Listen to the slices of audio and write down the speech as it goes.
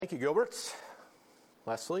Thank you, Gilberts,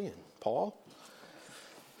 Leslie, and Paul.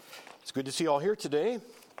 It's good to see you all here today.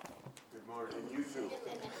 Good morning. You too.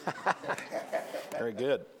 Very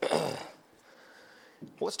good.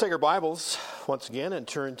 Let's take our Bibles once again and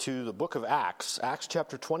turn to the book of Acts, Acts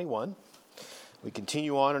chapter 21. We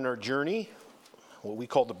continue on in our journey, what we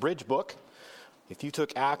call the bridge book. If you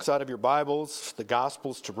took Acts out of your Bibles, the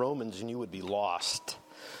Gospels to Romans, and you would be lost.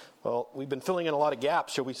 Well, we've been filling in a lot of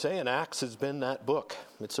gaps, shall we say, and Acts has been that book.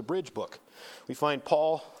 It's a bridge book. We find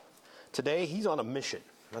Paul today, he's on a mission.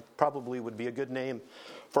 That probably would be a good name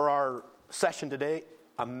for our session today,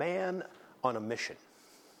 a man on a mission.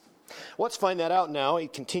 Let's find that out now. He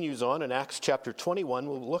continues on in Acts chapter 21.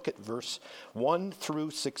 We'll look at verse 1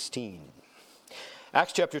 through 16.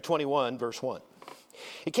 Acts chapter 21, verse 1.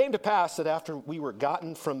 It came to pass that after we were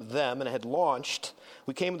gotten from them and had launched,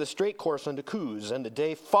 we came with a straight course unto Cos, and the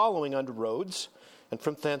day following unto Rhodes, and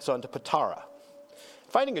from thence unto Patara.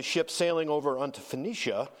 Finding a ship sailing over unto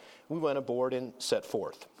Phoenicia, we went aboard and set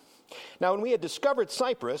forth. Now when we had discovered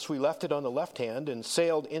Cyprus, we left it on the left hand, and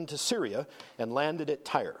sailed into Syria, and landed at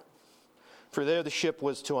Tyre. For there the ship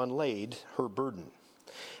was to unlade her burden.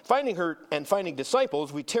 Finding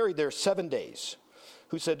disciples, we tarried there 7 days,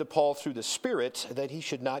 who said to Paul through the Spirit that he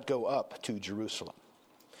should not go up to Jerusalem.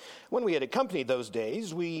 When we had accompanied those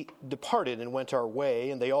days, we departed and went our way,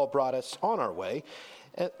 and they all brought us on our way,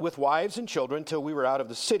 with wives and children, till we were out of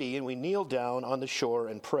the city, and we kneeled down on the shore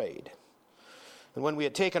and prayed. And when we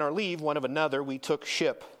had taken our leave one of another, we took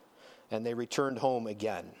ship, and they returned home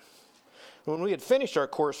again. When we had finished our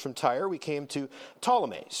course from Tyre, we came to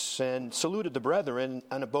Ptolemais, and saluted the brethren,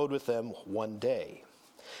 and abode with them 1 day.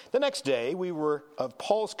 The next day we were of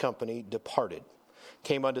Paul's company departed,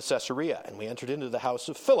 came unto Caesarea, and we entered into the house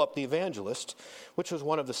of Philip the evangelist, which was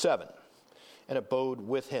one of the 7, and abode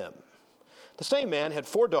with him. The same man had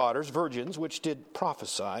 4 daughters, virgins, which did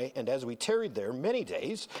prophesy, and as we tarried there many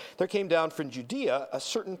days, there came down from Judea a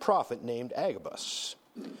certain prophet named Agabus.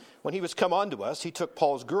 When he was come unto us, he took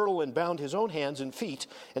Paul's girdle and bound his own hands and feet,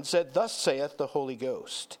 and said, Thus saith the Holy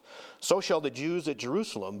Ghost, So shall the Jews at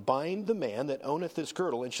Jerusalem bind the man that owneth this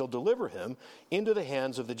girdle, and shall deliver him into the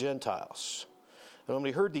hands of the Gentiles. And when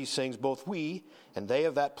we heard these things, both we and they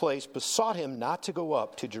of that place besought him not to go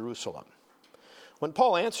up to Jerusalem. When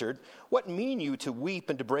Paul answered, What mean you to weep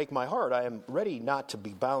and to break my heart? I am ready not to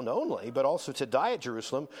be bound only, but also to die at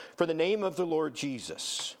Jerusalem for the name of the Lord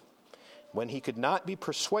Jesus. When he could not be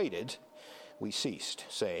persuaded, we ceased,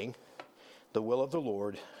 saying, The will of the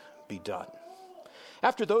Lord be done.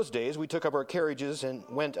 After those days, we took up our carriages and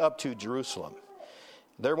went up to Jerusalem.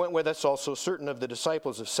 There went with us also certain of the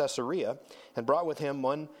disciples of Caesarea, and brought with him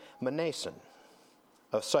one Manason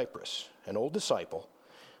of Cyprus, an old disciple,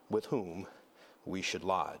 with whom we should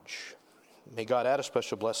lodge. May God add a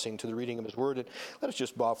special blessing to the reading of his word. And let us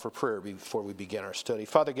just bow for prayer before we begin our study.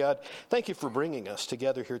 Father God, thank you for bringing us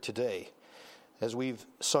together here today as we've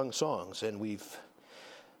sung songs and we've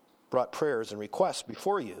brought prayers and requests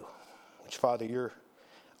before you, which, Father, you're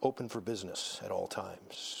open for business at all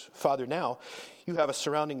times. Father, now you have us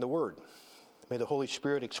surrounding the word. May the Holy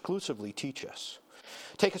Spirit exclusively teach us.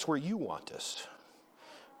 Take us where you want us.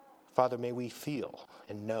 Father, may we feel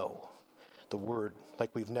and know the word like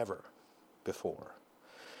we've never before.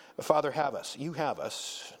 Father, have us. You have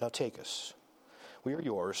us. Now take us. We are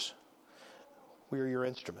yours. We are your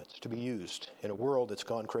instruments to be used in a world that's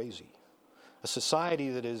gone crazy. A society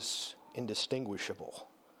that is indistinguishable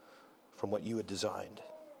from what you had designed.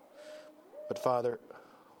 But Father,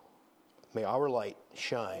 may our light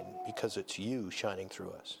shine because it's you shining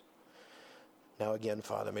through us. Now again,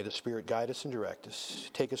 Father, may the Spirit guide us and direct us.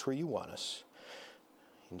 Take us where you want us.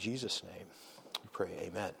 In Jesus' name, we pray,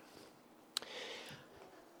 amen.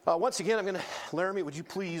 Once again, Laramie, would you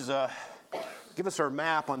please give us our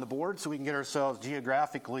map on the board so we can get ourselves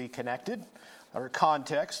geographically connected, our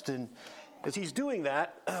context. And as he's doing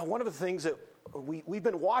that, one of the things that we've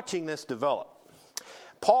been watching this develop.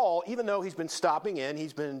 Paul, even though he's been stopping in,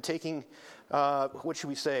 he's been taking,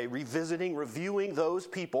 revisiting, reviewing those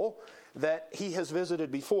people that he has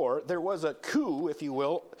visited before. There was a coup, if you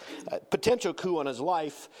will, a potential coup on his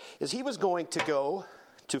life, as he was going to go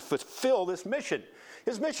to fulfill this mission.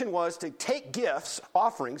 His mission was to take gifts,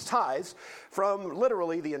 offerings, tithes from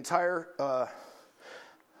literally the entire,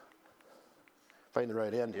 find the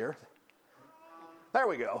right end here. There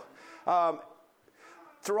we go.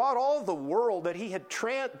 Throughout all of the world that he had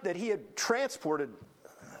transported,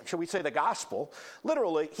 shall we say, the gospel,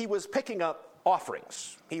 literally he was picking up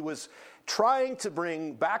offerings. He was trying to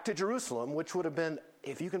bring back to Jerusalem, which would have been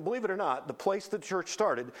if you can believe it or not, the place the church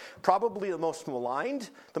started, probably the most maligned,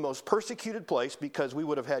 the most persecuted place, because we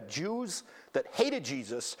would have had Jews that hated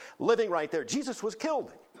Jesus living right there. Jesus was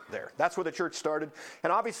killed there. That's where the church started.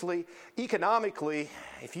 And obviously, economically,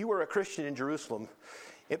 if you were a Christian in Jerusalem,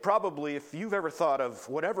 it probably, if you've ever thought of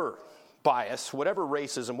whatever bias, whatever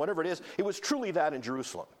racism, whatever it is, it was truly that in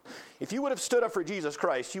Jerusalem. If you would have stood up for Jesus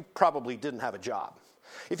Christ, you probably didn't have a job.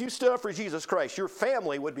 If you stood up for Jesus Christ, your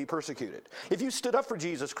family would be persecuted. If you stood up for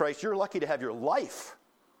Jesus Christ, you're lucky to have your life.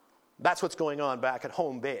 That's what's going on back at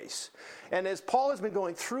home base. And as Paul has been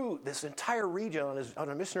going through this entire region on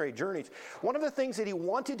a missionary journey, one of the things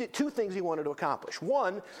that two things he wanted to accomplish.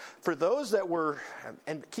 One, for those that were,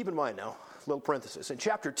 and keep in mind now, little parenthesis, in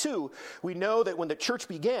chapter 2, we know that when the church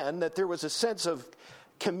began, that there was a sense of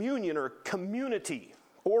communion or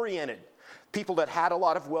community-oriented. People that had a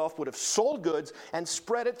lot of wealth would have sold goods and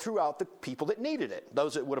spread it throughout the people that needed it.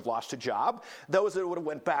 Those that would have lost a job, those that would have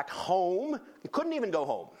went back home, you couldn't even go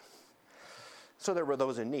home. So there were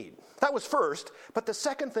those in need. That was first, but the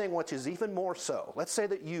second thing, which is even more so, let's say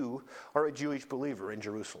that you are a Jewish believer in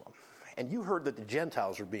Jerusalem, and you heard that the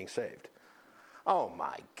Gentiles were being saved. Oh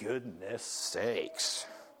my goodness sakes.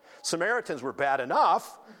 Samaritans were bad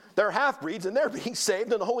enough. They're half-breeds and they're being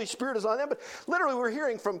saved and the Holy Spirit is on them. But literally we're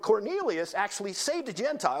hearing from Cornelius actually saved a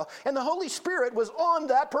Gentile and the Holy Spirit was on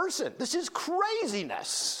that person. This is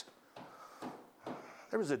craziness.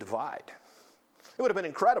 There was a divide. It would have been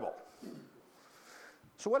incredible.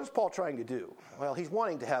 So what is Paul trying to do? Well, he's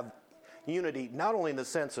wanting to have unity not only in the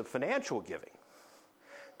sense of financial giving,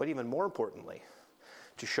 but even more importantly,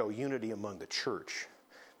 to show unity among the church.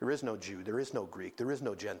 There is no Jew, there is no Greek, there is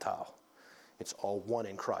no Gentile. It's all one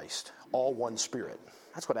in Christ, all one Spirit.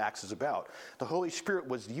 That's what Acts is about. The Holy Spirit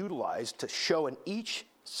was utilized to show in each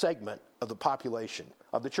segment of the population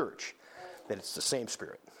of the church that it's the same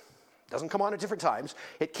Spirit. It doesn't come on at different times.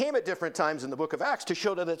 It came at different times in the book of Acts to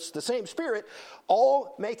show that it's the same Spirit,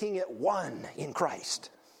 all making it one in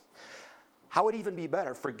Christ. How would it even be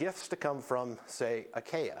better for gifts to come from, say,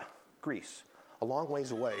 Achaia, Greece? A long ways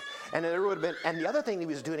away. And there would have been, and the other thing he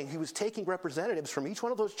was doing, he was taking representatives from each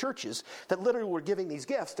one of those churches that literally were giving these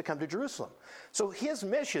gifts to come to Jerusalem. So his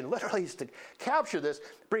mission literally is to capture this,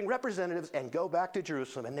 bring representatives, and go back to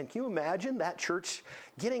Jerusalem. And then can you imagine that church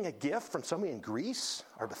getting a gift from somebody in Greece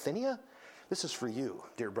or Bithynia? This is for you,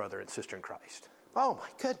 dear brother and sister in Christ. Oh my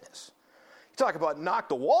goodness. You talk about knock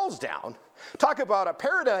the walls down. Talk about a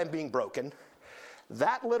paradigm being broken.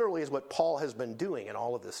 That literally is what Paul has been doing in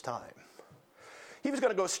all of this time. He was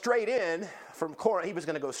going to go straight in from Corinth. He was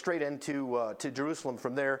going to go straight into to Jerusalem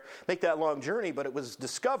from there, make that long journey. But it was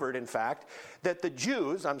discovered, in fact, that the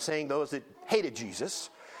Jews, I'm saying those that hated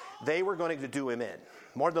Jesus, they were going to do him in.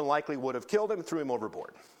 More than likely would have killed him, threw him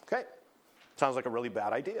overboard. Okay? Sounds like a really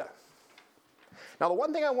bad idea. Now, the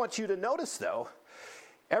one thing I want you to notice, though,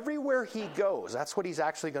 everywhere he goes, that's what he's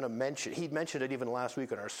actually going to mention. He mentioned it even last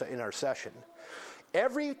week in our session.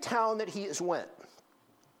 Every town that he has went,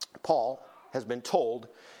 Paul has been told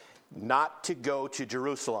not to go to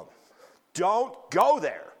Jerusalem. Don't go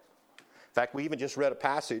there. In fact, we even just read a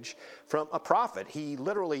passage from a prophet. He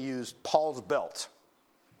literally used Paul's belt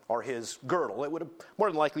or his girdle. It would have more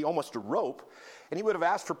than likely almost a rope. And he would have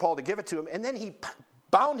asked for Paul to give it to him. And then he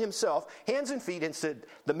bound himself, hands and feet, and said,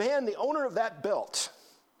 the man, the owner of that belt,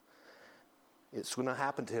 it's going to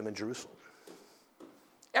happen to him in Jerusalem.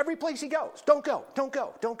 Every place he goes, don't go, don't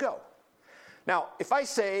go, don't go. Now, if I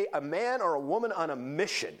say a man or a woman on a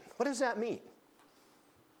mission, what does that mean?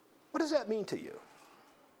 What does that mean to you?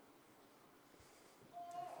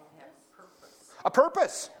 A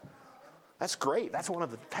purpose. That's great. That's one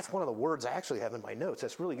of the words I actually have in my notes.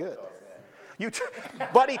 That's really good.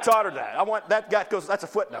 Buddy taught her that. That's a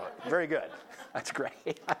footnote. Very good. That's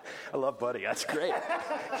great. I love Buddy. That's great.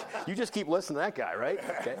 You just keep listening to that guy, right?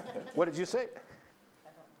 Okay. What did you say?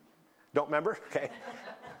 Don't remember? Okay.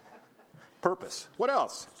 Purpose. What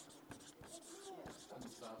else?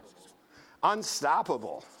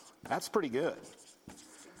 Unstoppable. That's pretty good.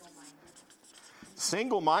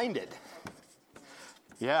 Single-minded.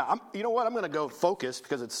 Yeah, you know what? I'm going to go focused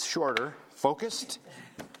because it's shorter. Focused.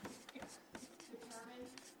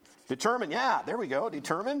 Determined. Yeah, there we go.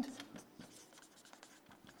 Determined.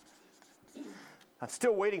 I'm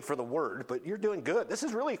still waiting for the word, but you're doing good. This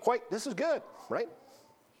is good, right?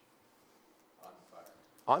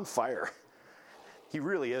 On fire. He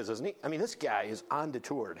really is, isn't he? I mean, this guy is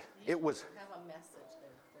undetoured. It was. Have a message.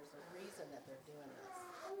 There's a reason that they're doing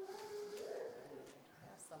this.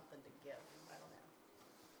 Have something to give. I don't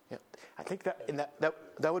know. Yeah, I think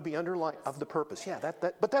that would be underline of the purpose. Yeah,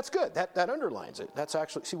 but that's good. That underlines it. That's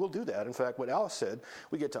actually, see, we'll do that. In fact, what Alice said,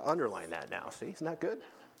 we get to underline that now. See, isn't that good?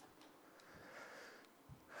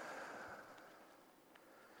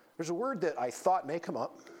 There's a word that I thought may come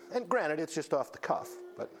up, and granted, it's just off the cuff,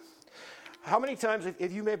 but how many times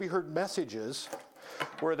have you maybe heard messages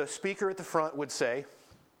where the speaker at the front would say,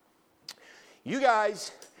 you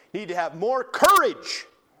guys need to have more courage?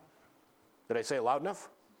 Did I say it loud enough?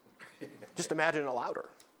 Just imagine it louder,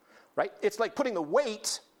 right? It's like putting the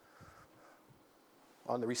weight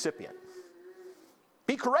on the recipient.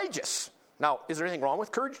 Be courageous. Now, is there anything wrong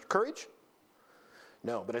with courage?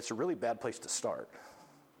 No, but it's a really bad place to start.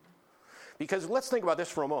 Because let's think about this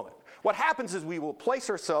for a moment. What happens is we will place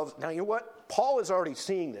ourselves, now you know what? Paul is already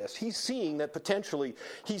seeing this. He's seeing that potentially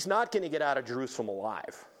he's not going to get out of Jerusalem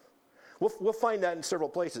alive. We'll find that in several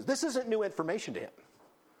places. This isn't new information to him.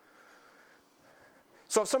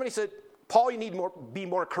 So if somebody said, Paul, you need to be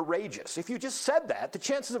more courageous. If you just said that, the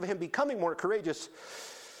chances of him becoming more courageous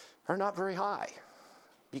are not very high.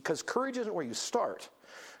 Because courage isn't where you start.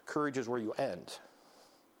 Courage is where you end.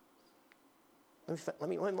 Let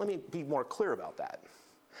me be more clear about that.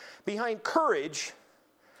 Behind courage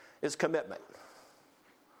is commitment.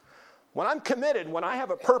 When I'm committed, when I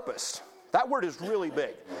have a purpose, that word is really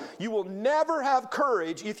big. You will never have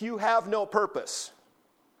courage if you have no purpose.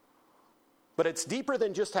 But it's deeper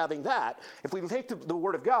than just having that. If we take the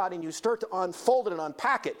Word of God and you start to unfold it and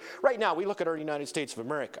unpack it, right now we look at our United States of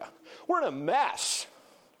America. We're in a mess.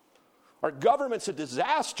 Our government's a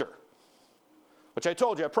disaster. Which I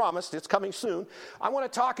told you, I promised, it's coming soon. I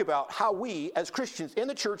want to talk about how we, as Christians in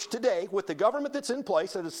the church today, with the government that's in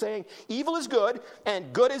place that is saying evil is good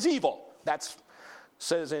and good is evil. That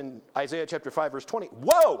says in Isaiah chapter 5, verse 20,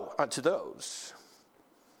 woe unto those.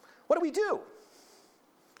 What do we do?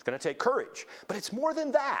 It's going to take courage. But it's more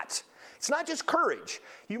than that. It's not just courage.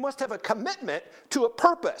 You must have a commitment to a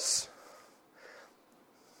purpose.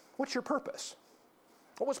 What's your purpose?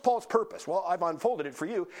 What was Paul's purpose? Well, I've unfolded it for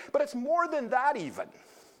you, but it's more than that even.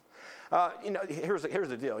 Here's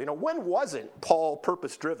the deal. When wasn't Paul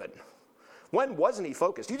purpose-driven? When wasn't he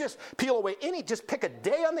focused? You just peel away just pick a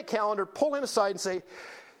day on the calendar, pull him aside and say,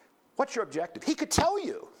 what's your objective? He could tell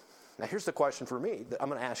you. Now, here's the question for me that I'm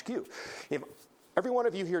going to ask you. If every one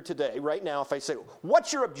of you here today, right now, if I say,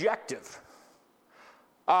 what's your objective?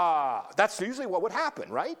 That's usually what would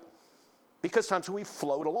happen, right? Because sometimes we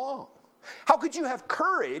float along. How could you have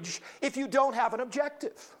courage if you don't have an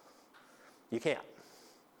objective? You can't.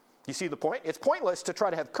 You see the point? It's pointless to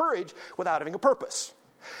try to have courage without having a purpose.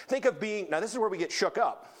 Think of now this is where we get shook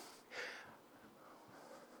up.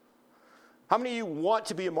 How many of you want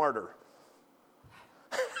to be a martyr?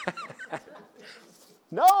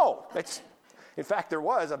 No. In fact, there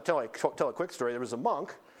was, I'll tell a quick story. There was a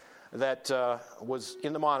monk that was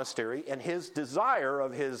in the monastery, and his desire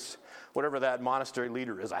of his, whatever that monastery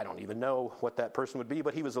leader is, I don't even know what that person would be,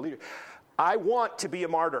 but he was the leader. I want to be a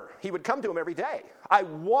martyr. He would come to him every day. I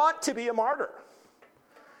want to be a martyr.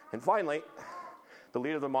 And finally, the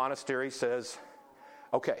leader of the monastery says,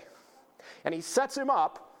 okay. And he sets him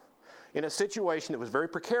up in a situation that was very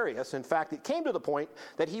precarious. In fact, it came to the point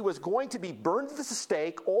that he was going to be burned at the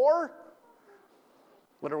stake or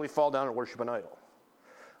literally fall down and worship an idol.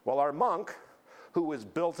 Well, our monk, who was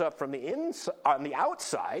built up from on the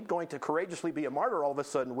outside, going to courageously be a martyr, all of a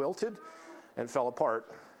sudden wilted and fell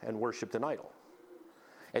apart and worshipped an idol.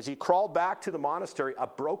 As he crawled back to the monastery, a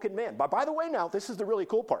broken man. But by the way, now, this is the really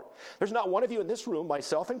cool part. There's not one of you in this room,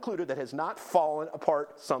 myself included, that has not fallen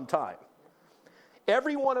apart sometime.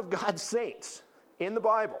 Every one of God's saints in the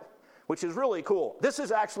Bible, which is really cool. This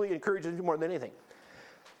is actually encouraging you more than anything.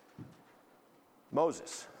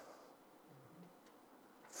 Moses.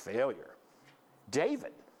 Failure.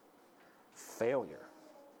 David. Failure.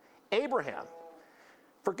 Abraham.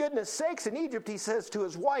 For goodness sakes, in Egypt, he says to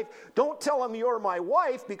his wife, don't tell him you're my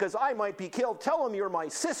wife because I might be killed. Tell him you're my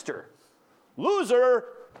sister. Loser.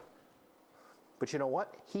 But you know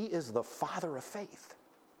what? He is the father of faith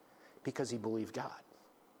because he believed God.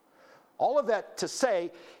 All of that to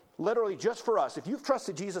say, literally just for us, if you've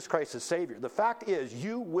trusted Jesus Christ as Savior, the fact is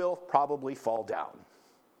you will probably fall down.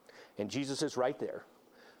 And Jesus is right there.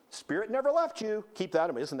 Spirit never left you. Keep that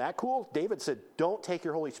in mind. Isn't that cool? David said, don't take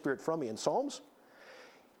your Holy Spirit from me in Psalms.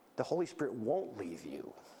 The Holy Spirit won't leave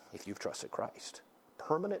you if you've trusted Christ.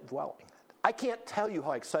 Permanent dwelling. I can't tell you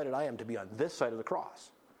how excited I am to be on this side of the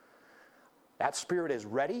cross. That Spirit is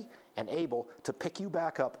ready and able to pick you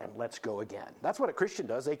back up and let's go again. That's what a Christian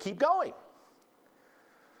does. They keep going.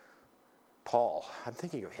 Paul, I'm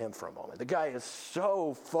thinking of him for a moment. The guy is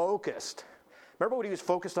so focused. Remember what he was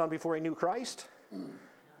focused on before he knew Christ?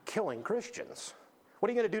 killing Christians. What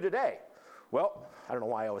are you going to do today? Well, I don't know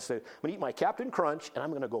why I always say, I'm going to eat my Captain Crunch and I'm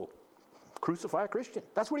going to go crucify a Christian.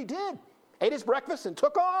 That's what he did. Ate his breakfast and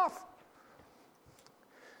took off.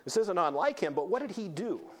 This isn't unlike him, but what did he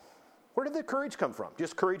do? Where did the courage come from?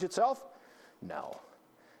 Just courage itself? No.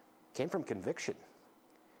 It came from conviction.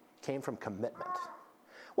 It came from commitment.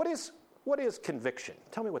 What is conviction?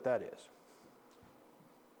 Tell me what that is.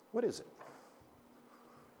 What is it?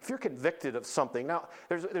 If you're convicted of something, now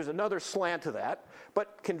there's another slant to that,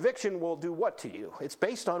 but conviction will do what to you? It's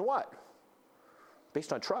based on what?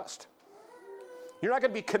 Based on trust. You're not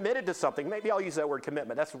going to be committed to something. Maybe I'll use that word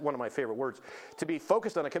commitment. That's one of my favorite words. To be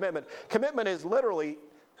focused on a commitment. Commitment is literally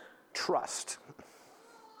trust.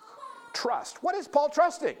 Trust. What is Paul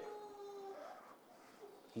trusting?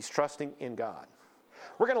 He's trusting in God.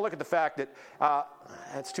 We're going to look at the fact that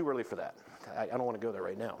it's too early for that. I don't want to go there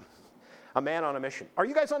right now. A man on a mission. Are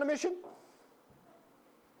you guys on a mission?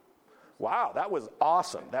 Wow, that was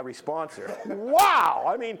awesome, that response there. Wow,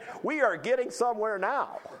 I mean, we are getting somewhere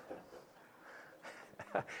now.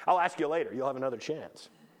 I'll ask you later. You'll have another chance.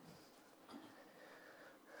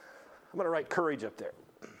 I'm going to write courage up there.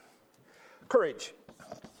 Courage.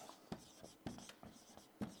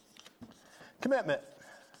 Commitment.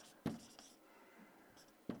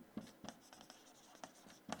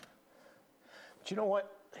 But you know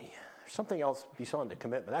what? There's something else beyond the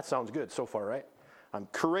commitment. That sounds good so far, right? I'm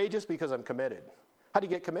courageous because I'm committed. How do you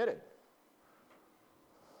get committed?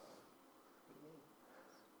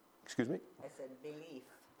 Excuse me? I said belief.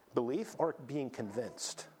 Belief or being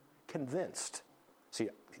convinced? Convinced. See,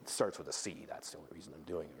 it starts with a C. That's the only reason I'm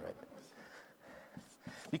doing it, right?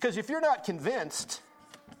 Because if you're not convinced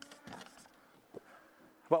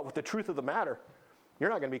about the truth of the matter, you're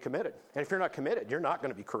not going to be committed. And if you're not committed, you're not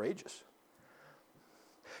going to be courageous.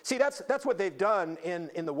 See, that's what they've done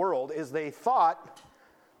in the world, is they thought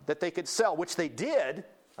that they could sell, which they did.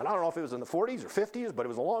 And I don't know if it was in the 40s or 50s, but it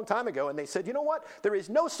was a long time ago. And they said, you know what? There is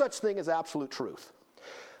no such thing as absolute truth.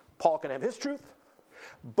 Paul can have his truth.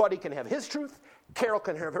 Buddy can have his truth. Carol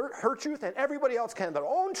can have her truth. And everybody else can have their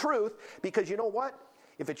own truth. Because you know what?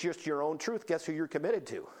 If it's just your own truth, guess who you're committed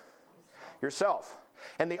to? Yourself.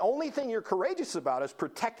 And the only thing you're courageous about is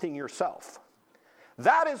protecting yourself.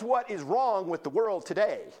 That is what is wrong with the world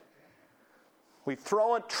today. We've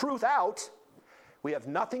thrown truth out. We have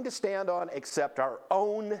nothing to stand on except our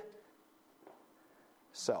own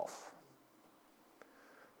self.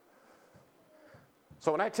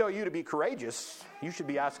 So when I tell you to be courageous, you should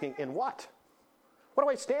be asking, in what? What do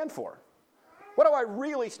I stand for? What do I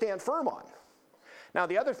really stand firm on? Now,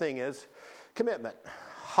 the other thing is commitment.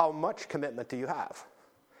 How much commitment do you have?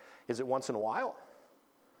 Is it once in a while?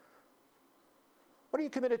 What are you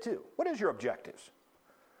committed to? What is your objectives?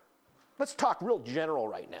 Let's talk real general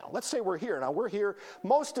right now. Let's say we're here. Now, we're here.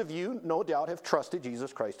 Most of you, no doubt, have trusted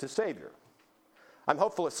Jesus Christ as Savior. I'm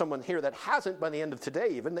hopeful that someone here that hasn't, by the end of today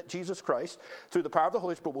even, that Jesus Christ, through the power of the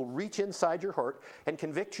Holy Spirit, will reach inside your heart and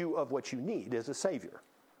convict you of what you need as a Savior.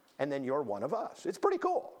 And then you're one of us. It's pretty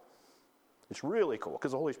cool. It's really cool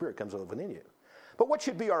because the Holy Spirit comes over within you. But what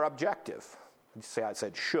should be our objective? You say I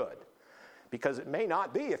said should, because it may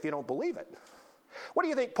not be if you don't believe it. What do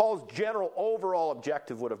you think Paul's general overall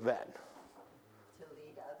objective would have been? To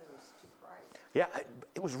lead others to Christ. Yeah,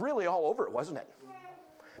 it was really all over it, wasn't it?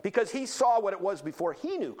 Because he saw what it was before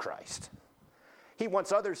he knew Christ. He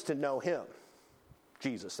wants others to know him.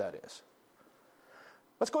 Jesus, that is.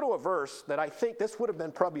 Let's go to a verse that I think this would have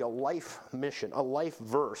been probably a life mission, a life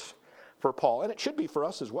verse for Paul. And it should be for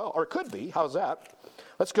us as well, or it could be. How's that?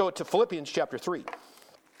 Let's go to Philippians chapter 3.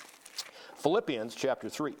 Philippians chapter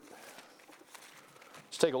 3.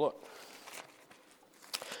 Let's take a look.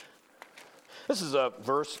 This is a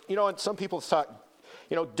verse, and some people talk,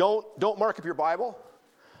 don't mark up your Bible.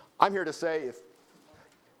 I'm here to say, if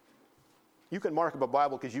you can mark up a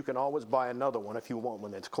Bible because you can always buy another one if you want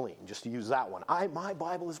one that's clean. Just to use that one. My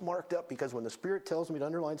Bible is marked up because when the Spirit tells me to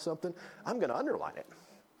underline something, I'm going to underline it.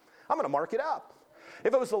 I'm going to mark it up.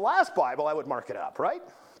 If it was the last Bible, I would mark it up, right?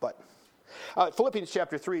 But Philippians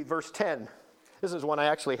chapter 3, verse 10. This is one I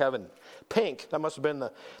actually have in pink. That must have been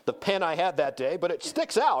the pen I had that day, but it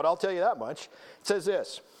sticks out, I'll tell you that much. It says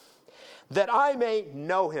this, that I may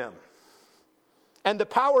know him, and the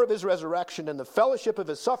power of his resurrection, and the fellowship of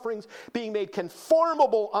his sufferings, being made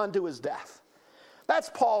conformable unto his death. That's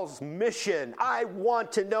Paul's mission. I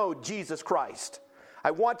want to know Jesus Christ.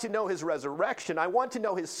 I want to know his resurrection. I want to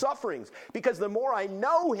know his sufferings, because the more I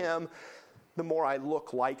know him, the more I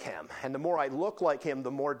look like him. And the more I look like him,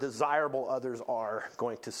 the more desirable others are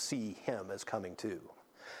going to see him as coming too.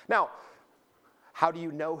 Now, how do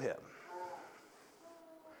you know him?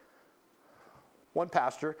 One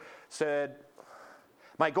pastor said,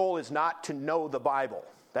 my goal is not to know the Bible.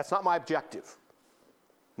 That's not my objective.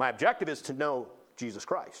 My objective is to know Jesus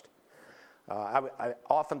Christ. I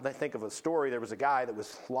often think of a story. There was a guy that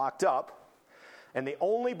was locked up, and the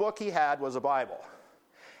only book he had was a Bible.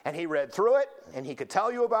 And he read through it, and he could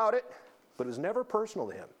tell you about it, but it was never personal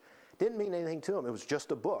to him. It didn't mean anything to him. It was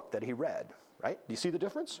just a book that he read, right? Do you see the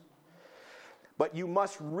difference? But you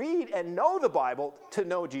must read and know the Bible to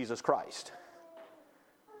know Jesus Christ.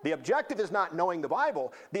 The objective is not knowing the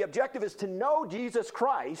Bible. The objective is to know Jesus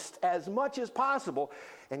Christ as much as possible.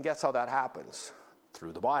 And guess how that happens?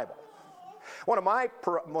 Through the Bible. One of my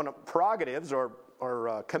prerogatives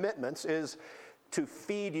or commitments is to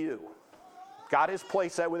feed you. God has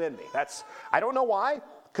placed that within me. I don't know why,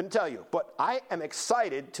 couldn't tell you, but I am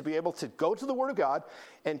excited to be able to go to the Word of God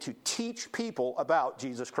and to teach people about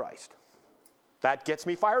Jesus Christ. That gets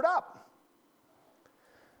me fired up.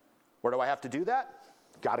 Where do I have to do that?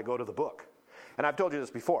 Got to go to the book. And I've told you this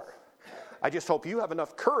before. I just hope you have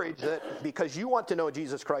enough courage that because you want to know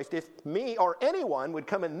Jesus Christ, if me or anyone would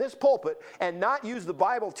come in this pulpit and not use the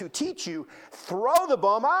Bible to teach you, throw the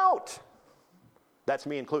bum out. That's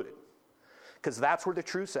me included. Because that's where the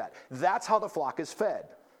truth's at. That's how the flock is fed.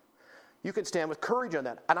 You can stand with courage on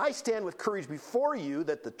that. And I stand with courage before you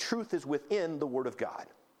that the truth is within the Word of God.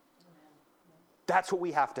 That's what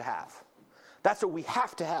we have to have. That's what we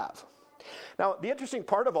have to have. Now, the interesting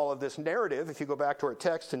part of all of this narrative, if you go back to our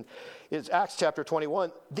text, is Acts chapter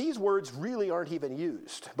 21. These words really aren't even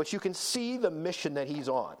used, but you can see the mission that he's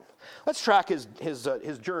on. Let's track his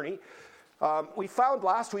journey. We found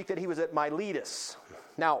last week that he was at Miletus.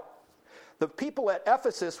 Now, the people at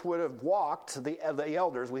Ephesus would have walked, the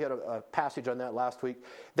elders, we had a passage on that last week,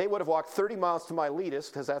 they would have walked 30 miles to Miletus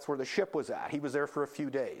because that's where the ship was at. He was there for a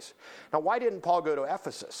few days. Now, why didn't Paul go to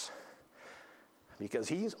Ephesus? Because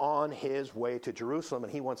he's on his way to Jerusalem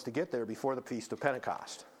and he wants to get there before the Feast of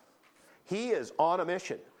Pentecost. He is on a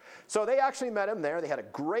mission. So they actually met him there. They had a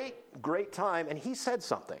great time, and he said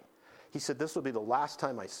something. He said, "This will be the last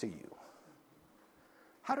time I see you."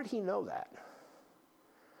 How did he know that?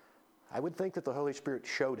 I would think that the Holy Spirit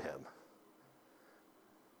showed him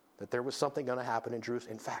that there was something going to happen in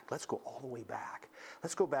Jerusalem. In fact, let's go all the way back.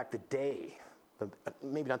 Let's go back the day.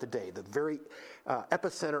 Maybe not the day, the very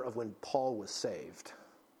epicenter of when Paul was saved.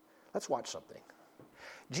 Let's watch something.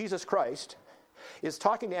 Jesus Christ is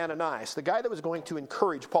talking to Ananias, the guy that was going to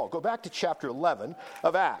encourage Paul. Go back to chapter 11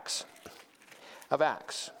 of Acts.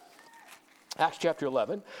 Acts chapter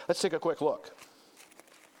 11. Let's take a quick look.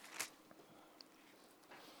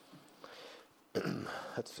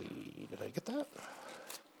 Let's see, did I get that?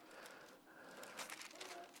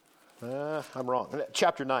 I'm wrong.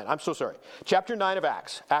 Chapter 9. I'm so sorry. Chapter 9 of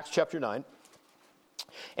Acts. Acts chapter 9.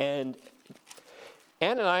 And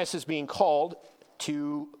Ananias is being called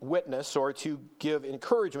to witness or to give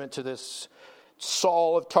encouragement to this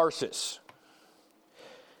Saul of Tarsus.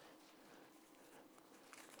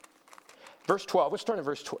 Verse 12. Let's turn to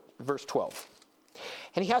verse 12.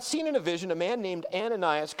 And he hath seen in a vision a man named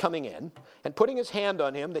Ananias coming in and putting his hand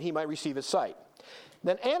on him that he might receive his sight.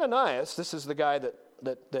 Then Ananias, this is the guy that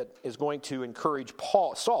is going to encourage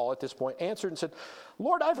Saul at this point, answered and said,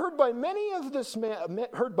 "Lord, I've heard by many of this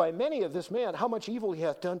man how much evil he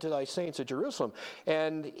hath done to thy saints at Jerusalem.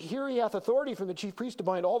 And here he hath authority from the chief priest to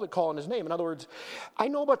bind all that call on his name." In other words, I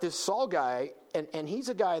know about this Saul guy, and he's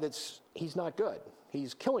a guy he's not good.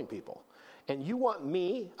 He's killing people. And you want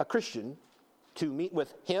me, a Christian, to meet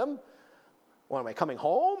with him? Well, am I coming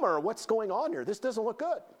home, or what's going on here? This doesn't look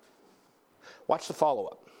good. Watch the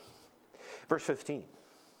follow-up. Verse 15.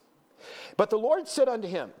 But the Lord said unto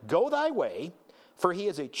him, "Go thy way, for he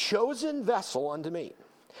is a chosen vessel unto me,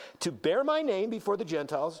 to bear my name before the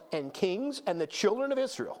Gentiles and kings and the children of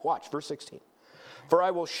Israel." Watch, verse 16. "For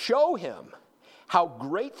I will show him how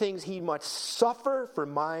great things he must suffer for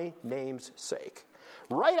my name's sake."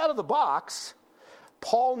 Right out of the box,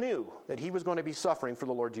 Paul knew that he was going to be suffering for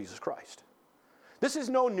the Lord Jesus Christ. This is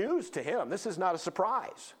no news to him. This is not a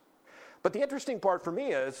surprise. But the interesting part for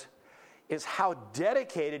me is how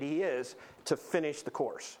dedicated he is to finish the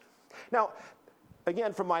course. Now,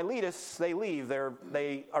 again, from Miletus, they leave.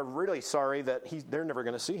 They are really sorry that they're never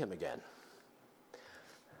going to see him again.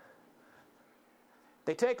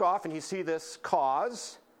 They take off, and you see this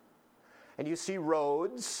cause, and you see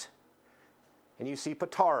Rhodes, and you see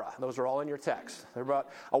Patara. Those are all in your text. They're about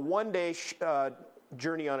a one-day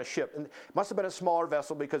journey on a ship. And it must have been a smaller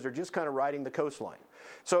vessel because they're just kind of riding the coastline.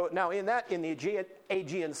 So now in the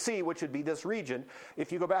Aegean Sea, which would be this region,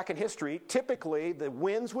 if you go back in history, typically the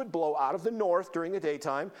winds would blow out of the north during the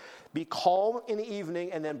daytime, be calm in the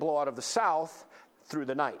evening, and then blow out of the south through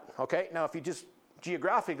the night. Okay? Now if you just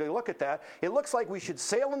geographically look at that, it looks like we should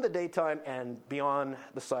sail in the daytime and be on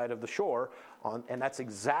the side of the shore, and that's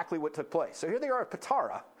exactly what took place. So here they are at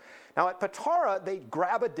Patara. Now at Patara, they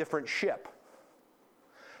grab a different ship.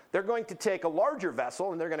 They're going to take a larger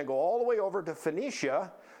vessel, and they're going to go all the way over to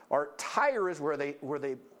Phoenicia, or Tyre is where they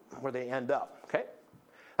end up. Okay,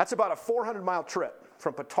 that's about a 400-mile trip.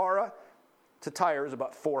 From Patara to Tyre is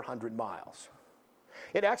about 400 miles.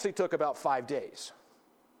 It actually took about 5 days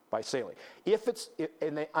by sailing.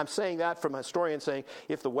 I'm saying that from a historian saying,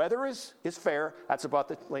 if the weather is fair, that's about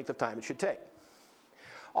the length of time it should take.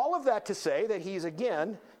 All of that to say that he's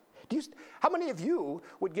again, how many of you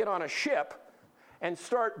would get on a ship and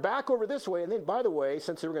start back over this way, and then, by the way,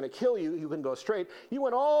 since they were going to kill you, you couldn't go straight. You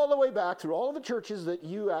went all the way back through all of the churches that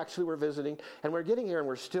you actually were visiting, and we're getting here, and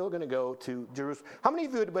we're still going to go to Jerusalem. How many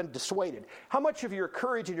of you would have been dissuaded? How much of your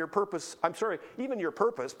courage and your purpose, even your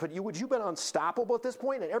purpose, but would you have been unstoppable at this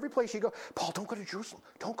point? And every place you go, Paul, don't go to Jerusalem.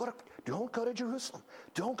 Don't go to Jerusalem.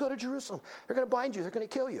 Don't go to Jerusalem. They're going to bind you. They're going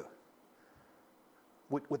to kill you.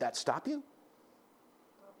 Would that stop you?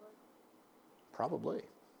 Probably.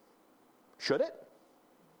 Should it?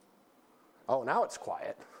 Oh, now it's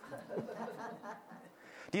quiet.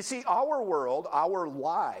 Do you see, our world, our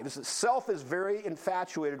lives, self is very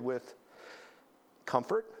infatuated with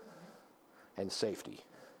comfort and safety.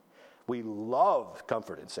 We love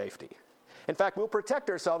comfort and safety. In fact, we'll protect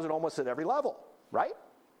ourselves at almost at every level, right?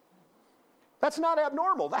 That's not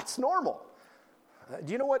abnormal. That's normal.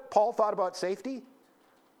 Do you know what Paul thought about safety?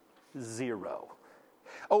 Zero.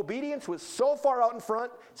 Obedience was so far out in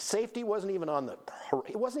front, safety wasn't even on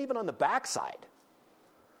the backside.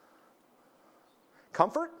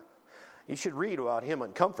 Comfort? You should read about him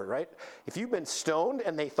on comfort, right? If you've been stoned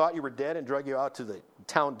and they thought you were dead and drug you out to the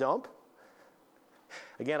town dump,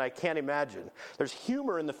 again, I can't imagine. There's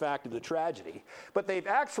humor in the fact of the tragedy, but they've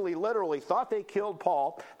actually literally thought they killed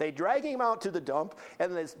Paul. They drag him out to the dump,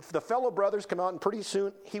 and the fellow brothers come out, and pretty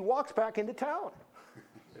soon he walks back into town.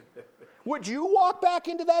 Would you walk back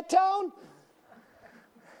into that town?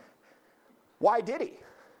 Why did he?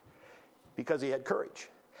 Because he had courage.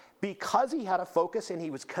 Because he had a focus and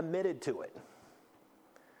he was committed to it.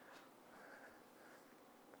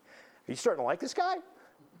 Are you starting to like this guy?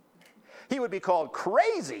 He would be called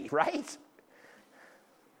crazy, right?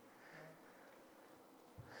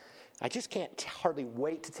 I just can't hardly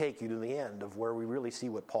wait to take you to the end of where we really see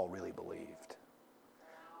what Paul really believed.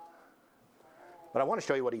 But I want to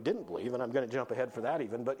show you what he didn't believe, and I'm going to jump ahead for that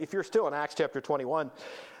even. But if you're still in Acts chapter 21,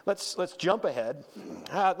 let's jump ahead.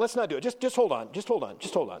 Let's not do it. Just hold on. Just hold on.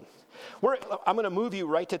 I'm going to move you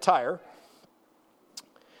right to Tyre.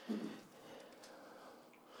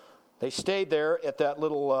 They stayed there at that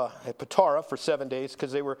little at Patara for 7 days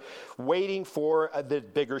because they were waiting for the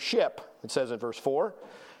bigger ship. It says in verse 4.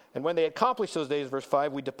 And when they had accomplished those days, verse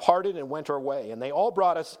 5, we departed and went our way. And they all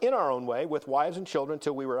brought us in our own way with wives and children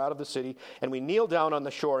till we were out of the city. And we kneeled down on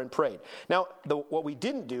the shore and prayed. Now, what we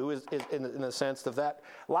didn't do is in the sense of that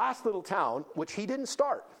last little town, which he didn't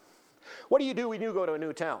start. What do you do when you go to a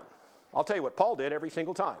new town? I'll tell you what Paul did every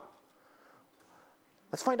single time.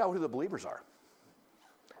 Let's find out who the believers are.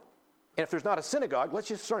 And if there's not a synagogue, let's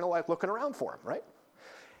just start looking around for them, right?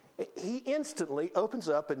 He instantly opens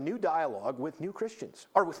up a new dialogue with new Christians,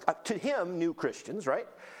 or to him, new Christians, right?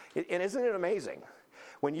 And isn't it amazing?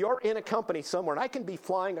 When you're in a company somewhere, and I can be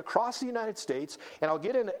flying across the United States, and I'll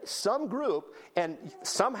get in some group, and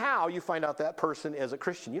somehow you find out that person is a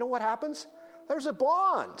Christian. You know what happens? There's a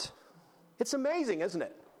bond. It's amazing, isn't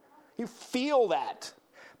it? You feel that.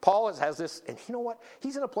 Paul has this, and you know what?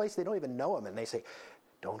 He's in a place they don't even know him, and they say,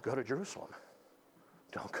 don't go to Jerusalem.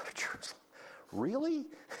 Don't go to Jerusalem. Really?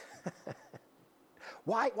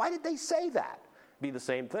 Why did they say that? Be the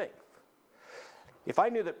same thing. If I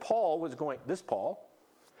knew that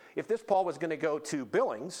if this Paul was going to go to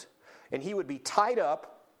Billings and he would be tied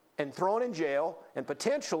up and thrown in jail and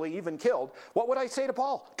potentially even killed, what would I say to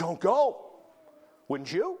Paul? Don't go.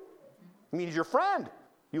 Wouldn't you? I mean, he's your friend.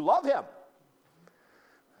 You love him.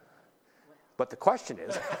 But the question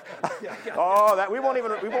is, we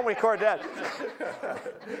won't record that.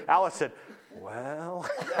 Alice said, well,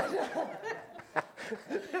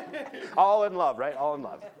 all in love, right? All in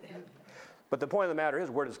love. But the point of the matter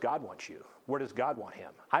is, where does God want you? Where does God want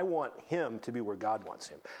him? I want him to be where God wants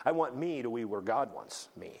him. I want me to be where God wants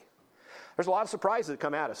me. There's a lot of surprises that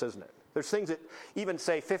come at us, isn't it? There's things that even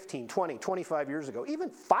say 15, 20, 25 years ago, even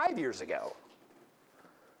 5 years ago,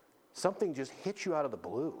 something just hit you out of the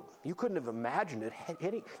blue. You couldn't have imagined it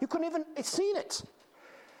hitting. You couldn't even have seen it.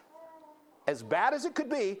 As bad as it could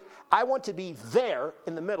be, I want to be there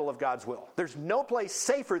in the middle of God's will. There's no place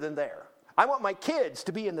safer than there. I want my kids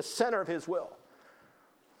to be in the center of his will.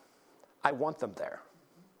 I want them there.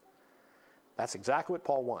 That's exactly what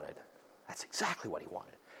Paul wanted. That's exactly what he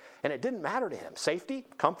wanted. And it didn't matter to him. Safety,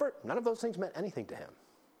 comfort, none of those things meant anything to him.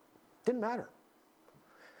 Didn't matter.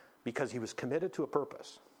 Because he was committed to a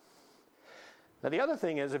purpose. Now the other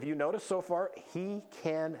thing is, if you notice so far, he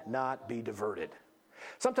cannot be diverted.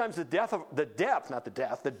 Sometimes the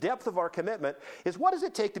depth of our commitment is, what does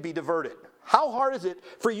it take to be diverted? How hard is it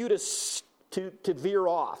for you to veer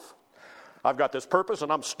off? I've got this purpose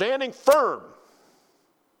and I'm standing firm.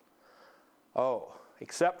 Oh,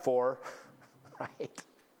 except for, right?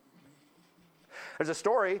 There's a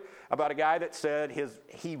story about a guy that said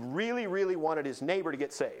he really, really wanted his neighbor to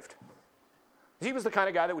get saved. He was the kind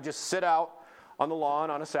of guy that would just sit out on the lawn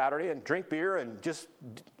on a Saturday and drink beer and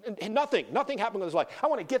nothing happened in his life. I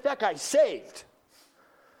want to get that guy saved.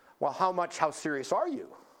 Well, how serious are you?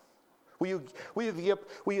 Will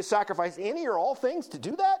you sacrifice any or all things to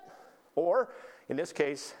do that? Or, in this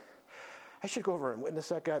case, I should go over and witness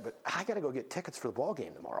that guy, but I got to go get tickets for the ball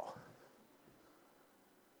game tomorrow.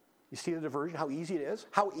 You see the diversion, how easy it is?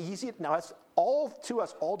 Now that's all to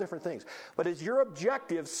us, all different things. But is your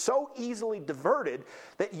objective so easily diverted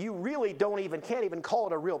that you really can't even call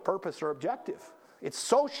it a real purpose or objective? It's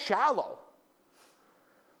so shallow.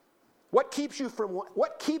 What keeps you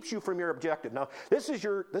from your objective? Now, this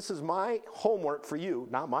is my homework for you,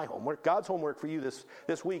 not my homework, God's homework for you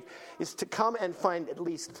this week, is to come and find at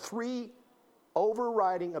least 3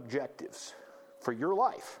 overriding objectives for your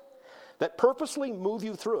life that purposely move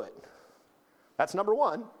you through it. That's number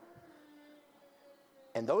 1.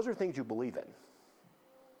 And those are things you believe in.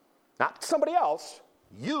 Not somebody else,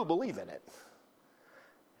 you believe in it.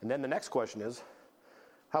 And then the next question is,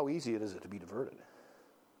 how easy is it to be diverted?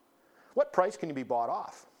 What price can you be bought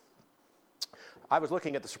off? I was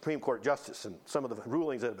looking at the Supreme Court justice and some of the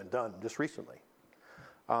rulings that have been done just recently.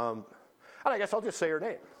 And I guess I'll just say her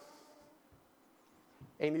name.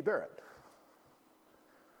 Amy Barrett.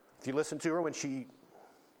 If you listen to her when she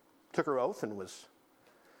took her oath and was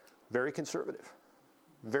very conservative.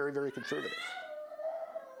 Very, very conservative.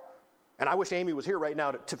 And I wish Amy was here right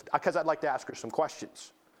now because I'd like to ask her some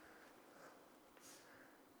questions.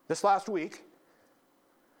 This last week,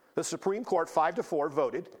 the Supreme Court 5-4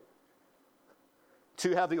 voted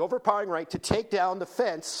to have the overpowering right to take down the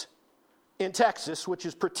fence in Texas, which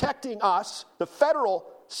is protecting us, the federal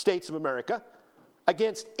states of America,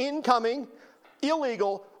 against incoming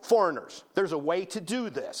illegal foreigners. There's a way to do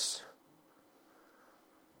this.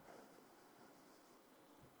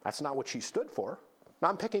 That's not what she stood for. Now,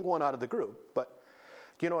 I'm picking one out of the group, but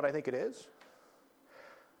do you know what I think it is?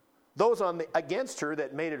 Those against her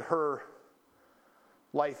that made it her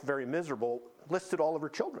life very miserable listed all of her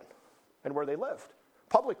children and where they lived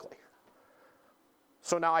publicly.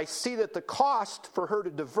 So now I see that the cost for her to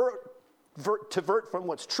divert from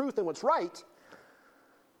what's truth and what's right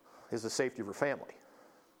is the safety of her family.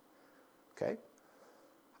 Okay?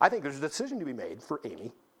 I think there's a decision to be made for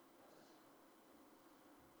Amy.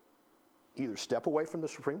 Either step away from the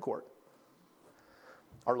Supreme Court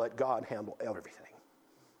or let God handle everything.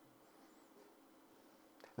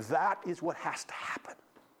 That is what has to happen.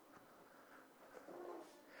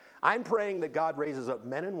 I'm praying that God raises up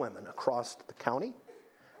men and women across the county,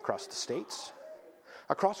 across the states,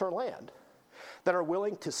 across our land, that are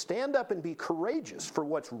willing to stand up and be courageous for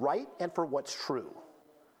what's right and for what's true.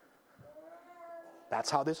 That's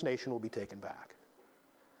how this nation will be taken back.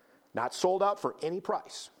 Not sold out for any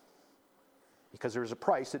price, because there's a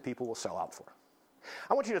price that people will sell out for.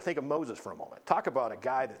 I want you to think of Moses for a moment. Talk about a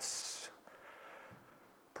guy that's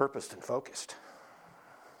purposed and focused.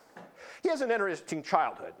 He has an interesting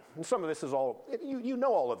childhood, and some of this is all, you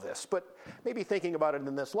know all of this, but maybe thinking about it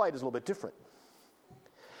in this light is a little bit different.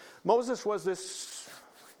 Moses was this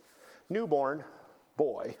newborn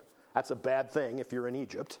boy. That's a bad thing if you're in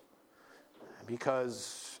Egypt,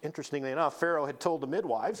 because, interestingly enough, Pharaoh had told the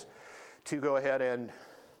midwives to go ahead and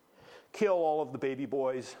kill all of the baby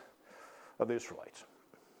boys of the Israelites.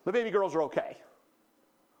 The baby girls are okay.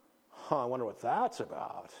 I wonder what that's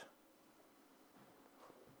about.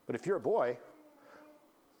 But if you're a boy,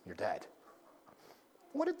 you're dead.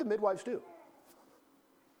 What did the midwives do?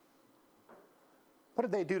 What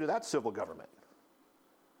did they do to that civil government?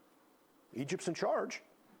 Egypt's in charge.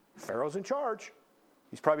 Pharaoh's in charge.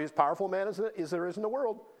 He's probably as powerful a man as there is in the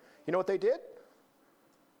world. You know what they did?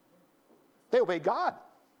 They obeyed God.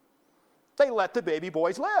 They let the baby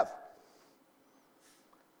boys live.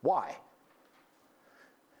 Why?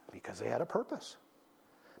 Because they had a purpose.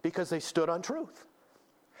 Because they stood on truth.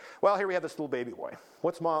 Well, here we have this little baby boy.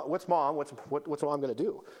 What's mom going to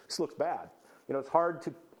do? This looks bad. You know, it's hard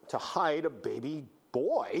to hide a baby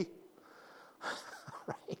boy,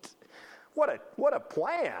 right? What a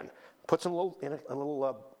plan. Puts him in a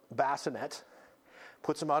little bassinet,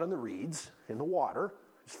 puts him out in the reeds, in the water,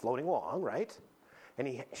 just floating along, right?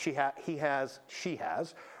 And she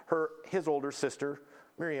has his older sister,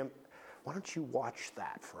 Miriam. Why don't you watch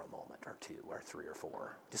that for a moment or two or three or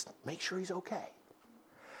four? Just make sure he's okay.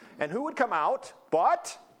 And who would come out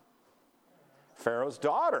but Pharaoh's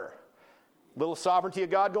daughter? Little sovereignty of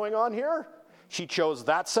God going on here. She chose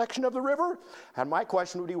that section of the river. And my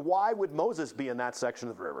question would be, why would Moses be in that section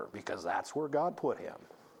of the river? Because that's where God put him.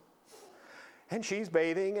 And she's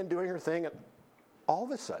bathing and doing her thing. And all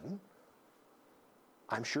of a sudden,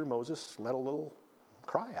 I'm sure Moses let a little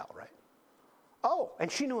cry out, right? Oh, and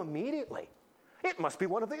she knew immediately. It must be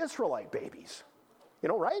one of the Israelite babies.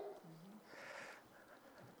 Right?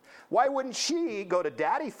 Why wouldn't she go to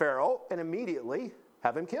Daddy Pharaoh and immediately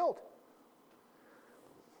have him killed?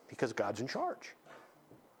 Because God's in charge.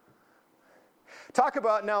 Talk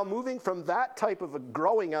about now moving from that type of a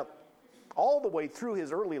growing up all the way through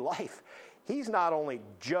his early life. He's not only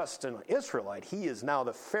just an Israelite, he is now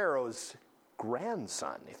the Pharaoh's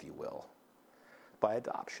grandson, if you will, by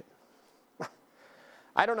adoption.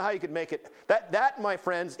 I don't know how you could make it. That, my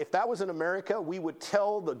friends, if that was in America, we would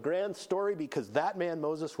tell the grand story because that man,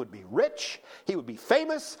 Moses, would be rich, he would be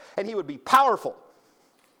famous, and he would be powerful.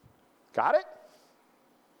 Got it?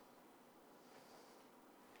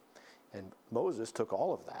 And Moses took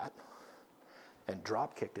all of that and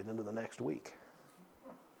drop-kicked it into the next week.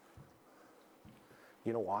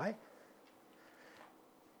 You know why?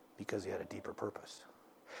 Because he had a deeper purpose.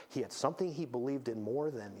 He had something he believed in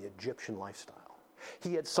more than the Egyptian lifestyle.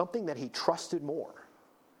 He had something that he trusted more.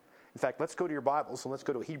 In fact, let's go to your Bibles and let's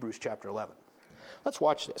go to Hebrews chapter 11. Let's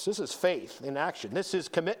watch this. This is faith in action. This is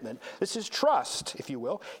commitment. This is trust, if you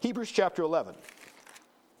will. Hebrews chapter 11,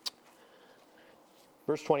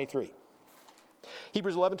 verse 23.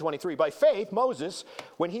 Hebrews 11:23. By faith, Moses,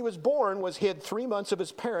 when he was born, was hid 3 months of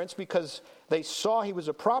his parents because they saw he was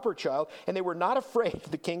a proper child, and they were not afraid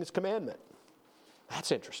of the king's commandment.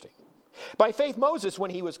 That's interesting. By faith, Moses,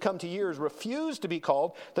 when he was come to years, refused to be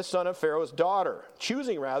called the son of Pharaoh's daughter,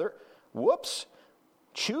 choosing rather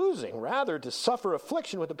to suffer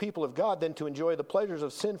affliction with the people of God than to enjoy the pleasures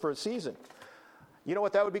of sin for a season. You know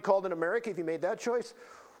what that would be called in America if you made that choice?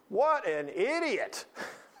 What an idiot,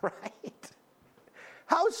 right?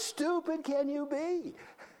 How stupid can you be?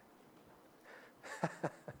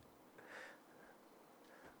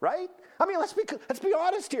 Right? I mean, let's be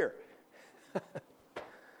honest here.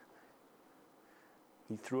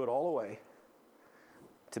 He threw it all away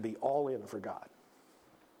to be all in for God.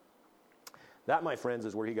 That, my friends,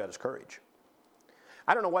 is where he got his courage.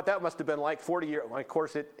 I don't know what that must have been like 40 years. Well, of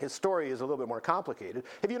course, his story is a little bit more complicated.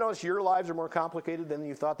 Have you noticed your lives are more complicated than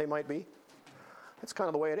you thought they might be? That's kind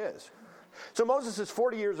of the way it is. So Moses is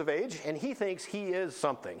 40 years of age, and he thinks he is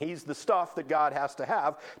something. He's the stuff that God has to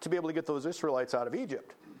have to be able to get those Israelites out of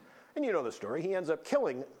Egypt. And you know the story. He ends up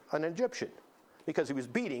killing an Egyptian because he was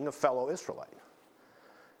beating a fellow Israelite.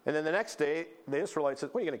 And then the next day, the Israelite says,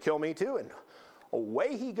 "What, are you going to kill me too?" And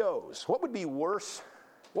away he goes. What would be worse?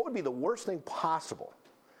 What would be the worst thing possible?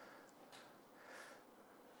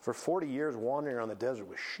 For 40 years wandering around the desert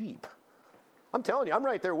with sheep. I'm telling you, I'm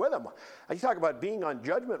right there with him. You talk about being on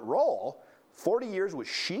judgment roll, 40 years with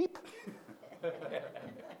sheep.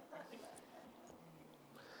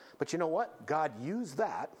 But you know what? God used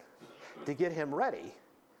that to get him ready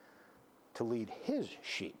to lead his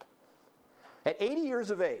sheep. At 80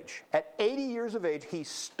 years of age, he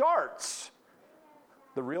starts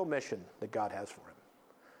the real mission that God has for him.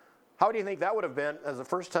 How do you think that would have been as the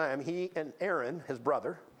first time he and Aaron, his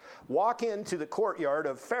brother, walk into the courtyard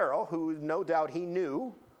of Pharaoh, who no doubt he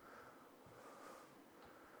knew?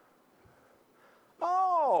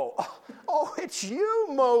 Oh, it's you,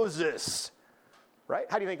 Moses. Right?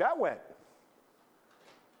 How do you think that went?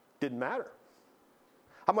 Didn't matter.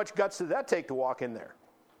 How much guts did that take to walk in there?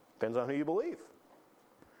 Depends on who you believe.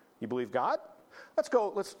 You believe God?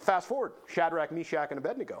 Let's fast forward. Shadrach, Meshach, and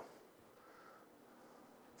Abednego.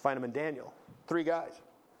 Find them in Daniel. 3 guys.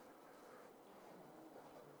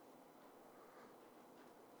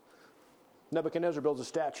 Nebuchadnezzar builds a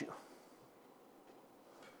statue.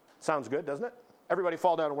 Sounds good, doesn't it? Everybody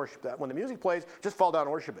fall down and worship that. When the music plays, just fall down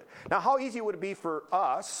and worship it. Now, how easy would it be for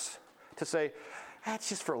us to say, that's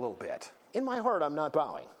just for a little bit. In my heart, I'm not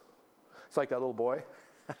bowing. It's like that little boy.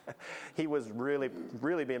 He was really,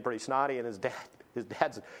 really being pretty snotty, and his dad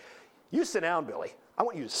said, "You sit down, Billy. I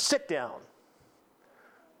want you to sit down."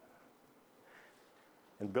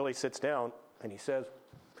 And Billy sits down, and he says,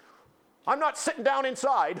 "I'm not sitting down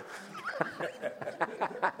inside."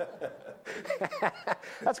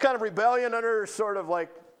 That's kind of rebellion under sort of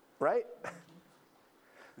like right?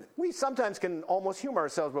 We sometimes can almost humor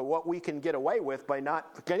ourselves about what we can get away with by not,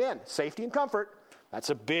 again, safety and comfort. That's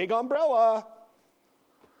a big umbrella.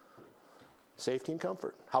 Safety and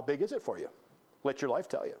comfort. How big is it for you? Let your life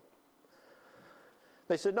tell you.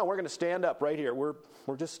 They said, no, we're going to stand up right here. We're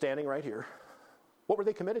just standing right here. What were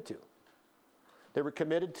they committed to? They were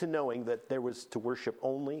committed to knowing that there was to worship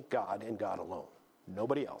only God and God alone.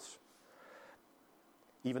 Nobody else.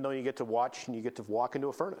 Even though you get to watch and you get to walk into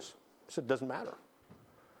a furnace. So it doesn't matter.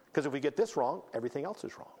 Because if we get this wrong, everything else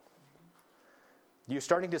is wrong. You're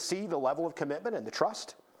starting to see the level of commitment and the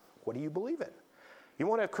trust. What do you believe in? You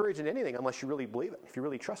won't have courage in anything unless you really believe it, if you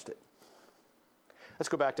really trust it. Let's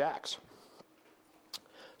go back to Acts.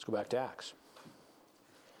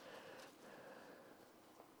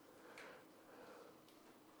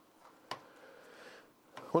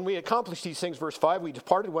 When we accomplished these things, verse 5, we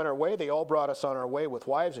departed, went our way. They all brought us on our way with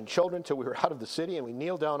wives and children till we were out of the city, and we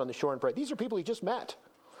kneeled down on the shore and prayed. These are people he just met.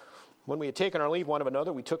 When we had taken our leave one of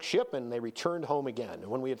another, we took ship, and they returned home again. And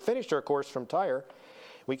when we had finished our course from Tyre,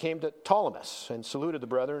 we came to Ptolemais and saluted the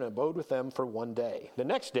brethren and abode with them for one day. The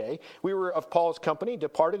next day, we were of Paul's company,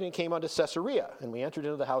 departed and came unto Caesarea, and we entered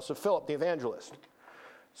into the house of Philip the evangelist.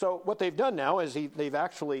 So what they've done now is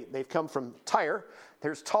they've come from Tyre,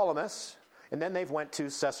 there's Ptolemais, and then they've went to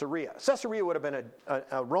Caesarea. Caesarea would have been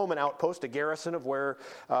a Roman outpost, a garrison of where,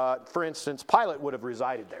 for instance, Pilate would have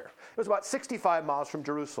resided there. It was about 65 miles from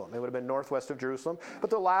Jerusalem. It would have been northwest of Jerusalem. But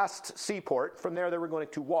the last seaport, from there they were going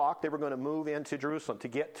to walk. They were going to move into Jerusalem to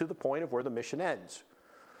get to the point of where the mission ends.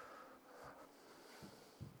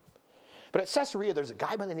 But at Caesarea, there's a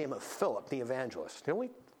guy by the name of Philip the evangelist. The only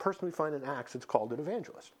person we find in Acts that's called an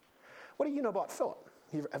evangelist. What do you know about Philip?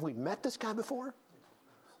 Have we met this guy before?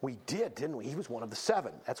 We did, didn't we? He was one of the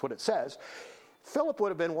 7. That's what it says. Philip would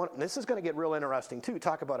have been one. And this is going to get real interesting, too.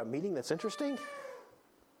 Talk about a meeting that's interesting.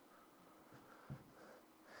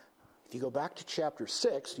 If you go back to chapter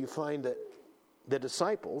 6, you find that the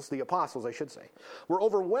disciples, the apostles, I should say, were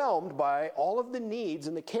overwhelmed by all of the needs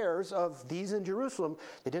and the cares of these in Jerusalem.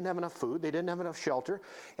 They didn't have enough food. They didn't have enough shelter.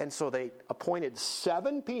 And so they appointed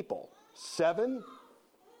 7 people, 7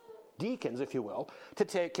 deacons, if you will, to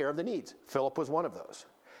take care of the needs. Philip was one of those.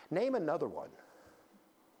 Name another one.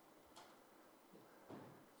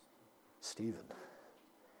 Stephen.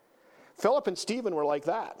 Philip and Stephen were like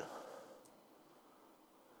that.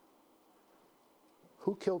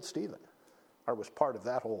 Who killed Stephen? Or was part of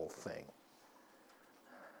that whole thing?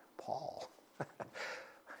 Paul.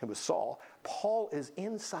 It was Saul. Paul is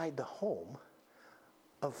inside the home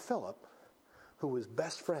of Philip, who was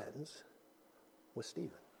best friends with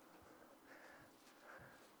Stephen.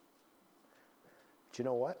 Do you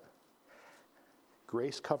know what?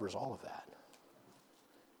 Grace covers all of that.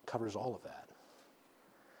 Covers all of that.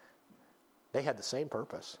 They had the same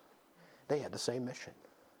purpose. They had the same mission,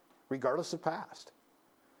 regardless of past.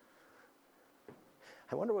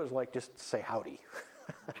 I wonder what it was like just to say howdy.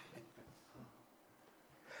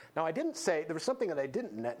 Now, I didn't say, there was something that I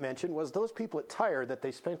didn't mention, was those people at Tyre that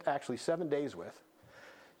they spent actually 7 days with.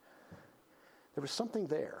 There was something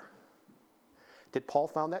there. Did Paul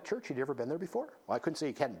found that church? He'd ever been there before? Well, I couldn't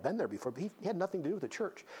say he hadn't been there before, but he had nothing to do with the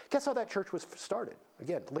church. Guess how that church was started?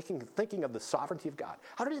 Again, thinking of the sovereignty of God.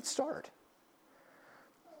 How did it start?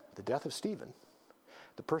 The death of Stephen,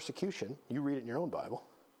 the persecution, you read it in your own Bible,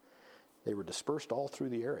 they were dispersed all through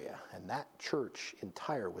the area, and that church in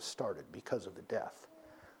Tyre was started because of the death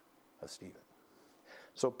of Stephen.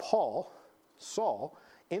 So Saul,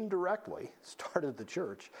 indirectly started the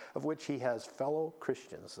church of which he has fellow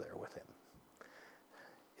Christians there with him.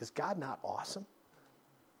 Is God not awesome?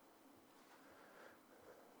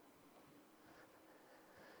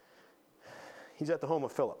 He's at the home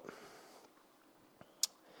of Philip.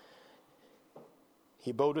 He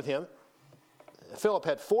abode with him. Philip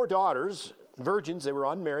had 4 daughters, virgins. They were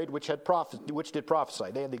unmarried, which did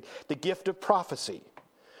prophesy. They had the gift of prophecy.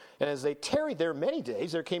 And as they tarried there many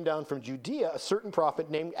days, there came down from Judea a certain prophet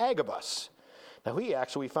named Agabus. Now,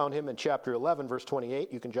 we found him in chapter 11, verse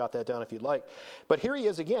 28. You can jot that down if you'd like. But here he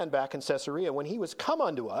is again back in Caesarea. When he was come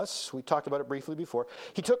unto us, we talked about it briefly before,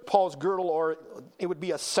 he took Paul's girdle, or it would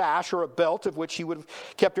be a sash or a belt, of which he would have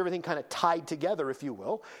kept everything kind of tied together, if you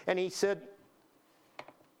will. And he said,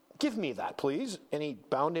 give me that, please. And he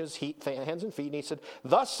bound his hands and feet, and he said,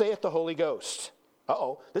 thus saith the Holy Ghost.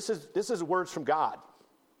 This is words from God.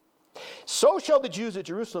 So shall the Jews at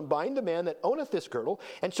Jerusalem bind the man that owneth this girdle,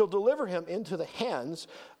 and shall deliver him into the hands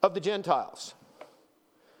of the Gentiles.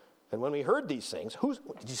 And when we heard these things,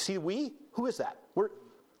 did you see we? Who is that?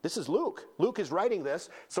 This is Luke. Luke is writing this,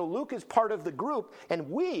 so Luke is part of the group, and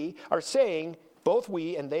we are saying, Both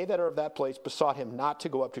we and they that are of that place besought him not to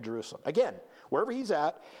go up to Jerusalem. Again, wherever he's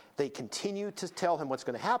at, they continue to tell him what's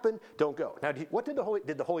going to happen. Don't go. Now, what did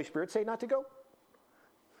the Holy Spirit say not to go?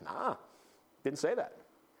 Nah, didn't say that.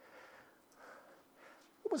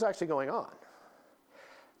 What was actually going on?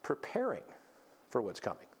 Preparing for what's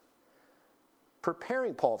coming.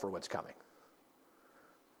 Preparing Paul for what's coming.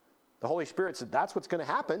 The Holy Spirit said, that's what's going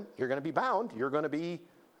to happen. You're going to be bound. You're going to be,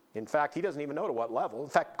 in fact, he doesn't even know to what level. In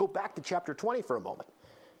fact, go back to chapter 20 for a moment.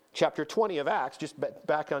 Chapter 20 of Acts, just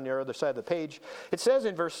back on the other side of the page. It says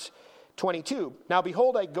in verse 22, now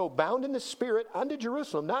behold, I go bound in the Spirit unto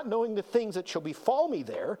Jerusalem, not knowing the things that shall befall me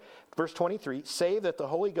there. Verse 23, save that the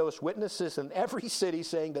Holy Ghost witnesses in every city,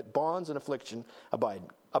 saying that bonds and affliction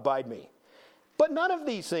abide me. But none of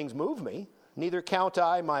these things move me. Neither count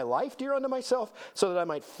I my life dear unto myself, so that I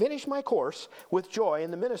might finish my course with joy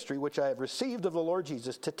in the ministry which I have received of the Lord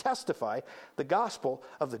Jesus, to testify the gospel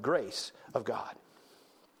of the grace of God.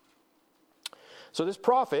 So this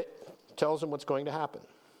prophet tells him what's going to happen.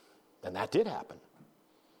 And that did happen.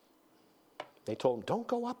 They told him, don't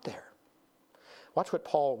go up there. Watch what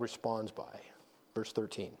Paul responds by. Verse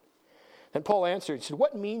 13. And Paul answered, he said,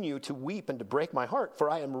 what mean you to weep and to break my heart? For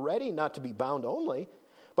I am ready not to be bound only,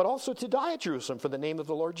 but also to die at Jerusalem for the name of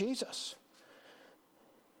the Lord Jesus.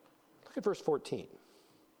 Look at verse 14.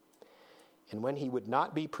 And when he would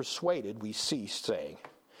not be persuaded, we ceased, saying,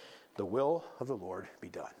 the will of the Lord be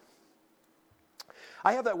done.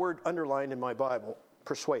 I have that word underlined in my Bible,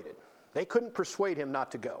 persuaded. They couldn't persuade him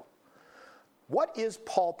not to go. What is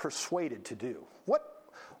Paul persuaded to do?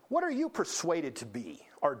 What are you persuaded to be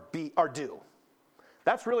or do?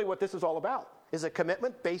 That's really what this is all about, is a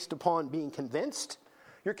commitment based upon being convinced.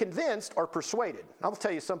 You're convinced or persuaded. I'll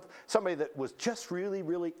tell you somebody that was just really,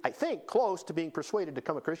 really, I think, close to being persuaded to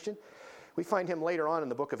become a Christian. We find him later on in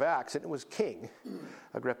the book of Acts, and it was King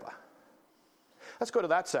Agrippa. Let's go to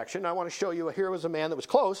that section. I want to show you, here was a man that was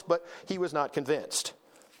close, but he was not convinced.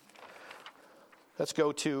 Let's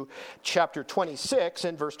go to chapter 26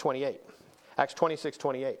 and verse 28. Acts 26,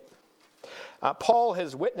 28. Paul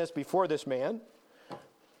has witnessed before this man,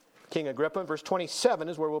 King Agrippa. Verse 27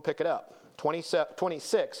 is where we'll pick it up.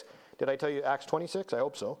 26. Did I tell you Acts 26? I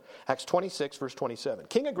hope so. Acts 26, verse 27.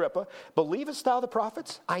 King Agrippa, believest thou the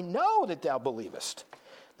prophets? I know that thou believest.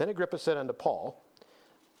 Then Agrippa said unto Paul,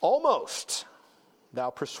 almost thou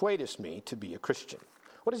persuadest me to be a Christian.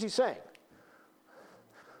 What is he saying?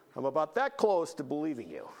 I'm about that close to believing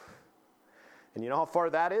you. And you know how far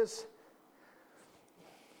that is?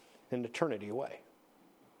 An eternity away.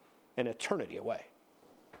 An eternity away.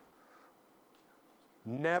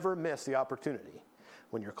 Never miss the opportunity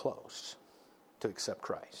when you're close to accept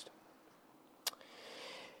Christ.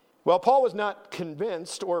 Well, Paul was not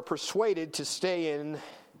convinced or persuaded to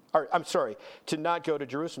to not go to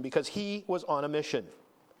Jerusalem because he was on a mission.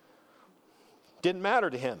 Didn't matter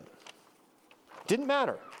to him. Didn't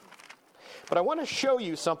matter. But I want to show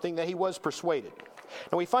you something that he was persuaded.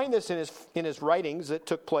 And we find this in his writings that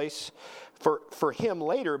took place for him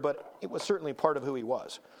later, but it was certainly part of who he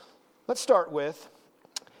was. Let's start with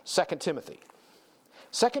 2 Timothy.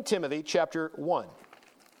 2 Timothy chapter 1.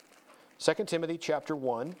 2 Timothy chapter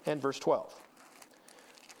 1 and verse 12.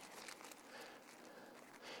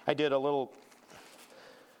 I did a little,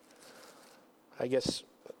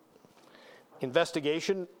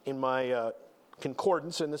 investigation in my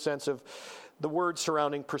concordance in the sense of the word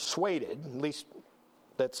surrounding persuaded, at least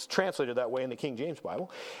that's translated that way in the King James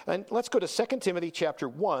Bible. And let's go to 2 Timothy chapter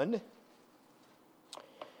 1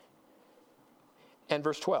 and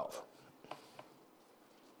verse 12.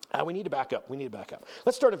 We need to back up.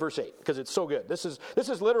 Let's start at verse 8 because it's so good. This is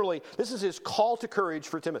his call to courage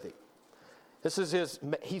for Timothy.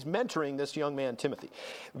 He's mentoring this young man, Timothy.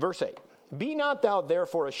 Verse 8. Be not thou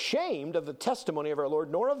therefore ashamed of the testimony of our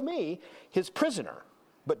Lord, nor of me, his prisoner,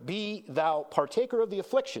 but be thou partaker of the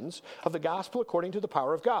afflictions of the gospel according to the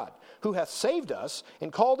power of God, who hath saved us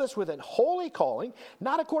and called us with an holy calling,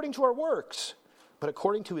 not according to our works, but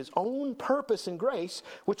according to his own purpose and grace,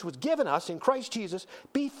 which was given us in Christ Jesus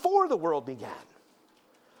before the world began,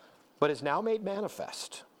 but is now made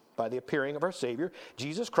manifest by the appearing of our Savior,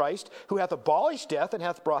 Jesus Christ, who hath abolished death and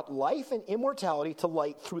hath brought life and immortality to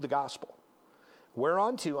light through the gospel,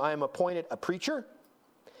 whereunto I am appointed a preacher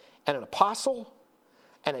and an apostle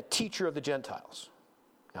and a teacher of the Gentiles.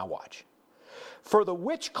 Now watch. For the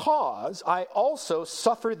which cause I also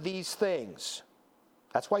suffered these things.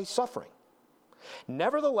 That's why he's suffering.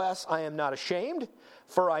 Nevertheless, I am not ashamed,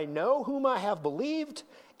 for I know whom I have believed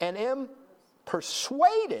and am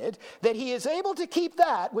persuaded that he is able to keep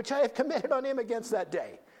that which I have committed on him against that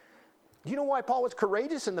day. Do you know why Paul was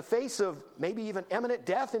courageous in the face of maybe even imminent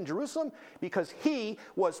death in Jerusalem? Because he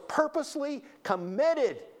was purposely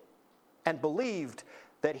committed and believed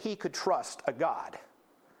that he could trust a God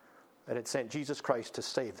that had sent Jesus Christ to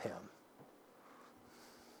save him.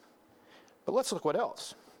 But let's look what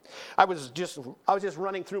else. I was just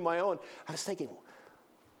running through my own. I was thinking,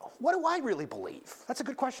 what do I really believe? That's a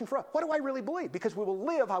good question for us. What do I really believe? Because we will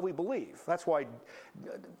live how we believe. That's why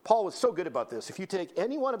Paul was so good about this. If you take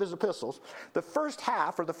any one of his epistles, the first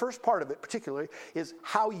half, or the first part of it particularly, is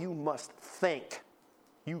how you must think.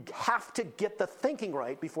 You have to get the thinking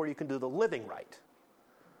right before you can do the living right.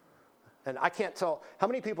 And I can't tell how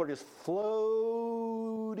many people are just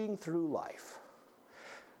floating through life.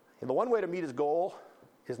 And the one way to meet his goal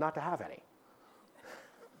is not to have any.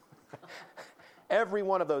 Every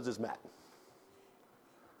one of those is met.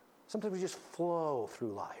 Sometimes we just flow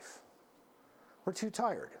through life. We're too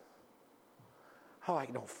tired. Oh, I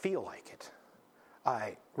don't feel like it.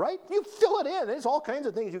 Right? You fill it in. There's all kinds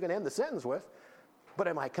of things you can end the sentence with. But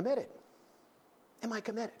am I committed? Am I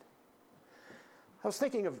committed? I was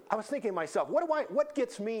thinking to myself, what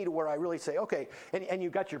gets me to where I really say, okay, and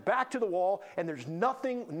you've got your back to the wall and there's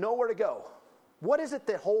nowhere to go. What is it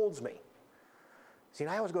that holds me? See,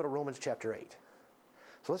 and I always go to Romans chapter 8.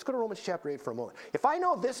 So let's go to Romans chapter 8 for a moment. If I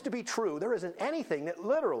know this to be true, there isn't anything that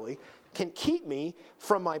literally can keep me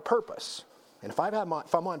from my purpose. And if I'm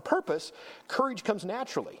on purpose, courage comes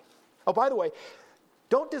naturally. Oh, by the way,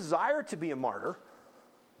 don't desire to be a martyr.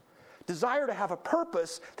 Desire to have a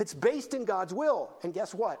purpose that's based in God's will. And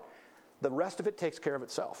guess what? The rest of it takes care of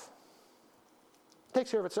itself. It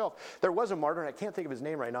takes care of itself. There was a martyr, and I can't think of his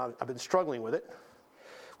name right now. I've been struggling with it,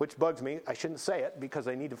 which bugs me. I shouldn't say it because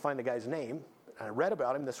I need to find the guy's name. I read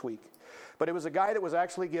about him this week. But it was a guy that was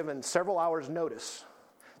actually given several hours' notice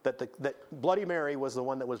that Bloody Mary was the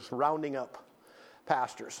one that was rounding up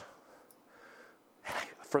pastors.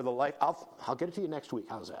 For the life, I'll get it to you next week.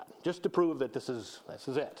 How's that? Just to prove that this is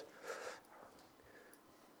it.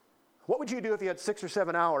 What would you do if you had 6 or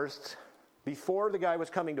 7 hours before the guy was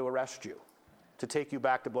coming to arrest you to take you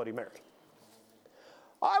back to Bloody Mary?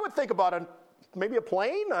 I would think about maybe a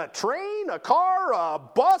plane, a train, a car, a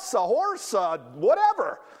bus, a horse,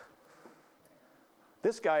 whatever.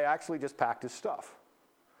 This guy actually just packed his stuff.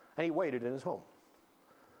 And he waited in his home.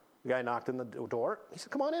 The guy knocked on the door. He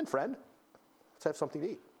said, "Come on in, friend. Let's have something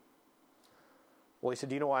to eat." Well, he said,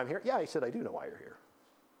 "Do you know why I'm here?" "Yeah," he said, "I do know why you're here.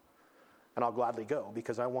 And I'll gladly go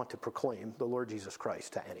because I want to proclaim the Lord Jesus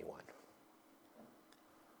Christ to anyone."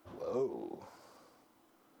 Whoa.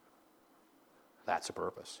 That's a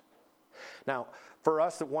purpose. Now, for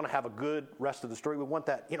us that want to have a good rest of the story, we want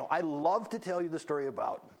that. I love to tell you the story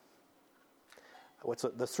about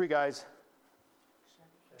the three guys.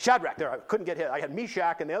 Shadrach. There, I couldn't get hit. I had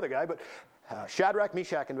Meshach and the other guy, but Shadrach,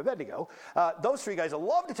 Meshach, and Abednego. Those three guys, I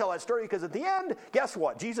love to tell that story because at the end, guess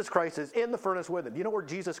what? Jesus Christ is in the furnace with them. You know where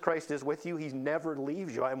Jesus Christ is with you? He never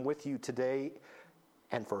leaves you. I'm with you today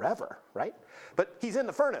and forever, right? But he's in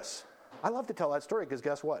the furnace. I love to tell that story because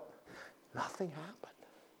guess what? Nothing happened.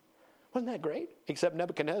 Wasn't that great? Except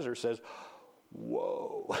Nebuchadnezzar says,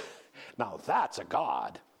 "Whoa, now that's a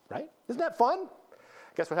god," right? Isn't that fun?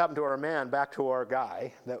 Guess what happened to our man, back to our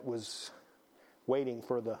guy that was waiting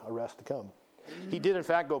for the arrest to come. He did, in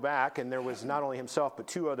fact, go back, and there was not only himself, but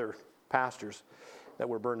 2 other pastors that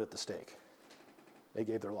were burned at the stake. They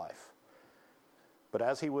gave their life. But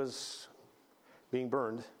as he was being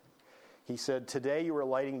burned, he said, "Today you are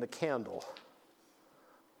lighting the candle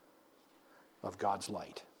of God's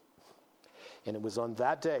light." And it was on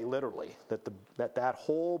that day, literally, that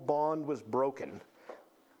whole bond was broken.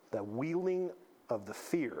 The wheeling of the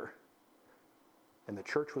fear, and the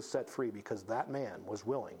church was set free because that man was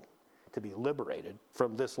willing to be liberated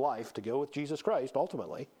from this life to go with Jesus Christ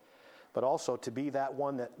ultimately, but also to be that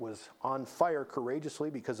one that was on fire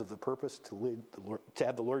courageously because of the purpose to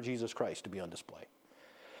have the Lord Jesus Christ to be on display.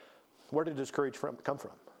 Where did this courage come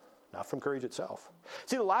from? Not from courage itself.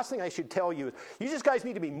 See, the last thing I should tell you is you just guys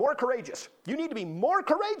need to be more courageous. You need to be more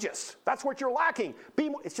courageous. That's what you're lacking.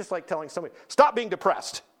 It's just like telling somebody, "Stop being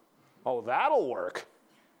depressed." Oh, that'll work,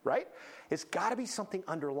 right? It's got to be something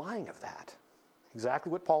underlying of that. Exactly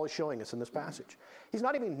what Paul is showing us in this passage. He's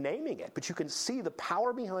not even naming it, but you can see the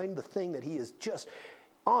power behind the thing that he is just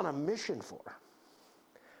on a mission for.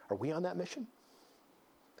 Are we on that mission?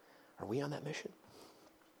 Are we on that mission?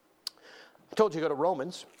 I told you to go to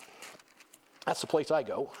Romans. That's the place I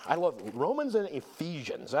go. I love Romans and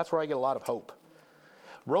Ephesians. That's where I get a lot of hope.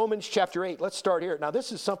 Romans chapter 8. Let's start here. Now,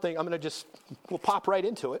 this is something we'll pop right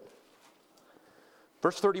into it.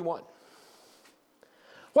 Verse 31.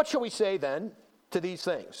 What shall we say then to these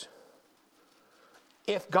things?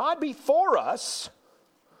 If God be for us,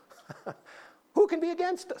 who can be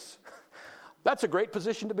against us? That's a great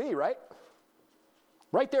position to be, right?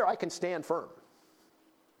 Right there, I can stand firm.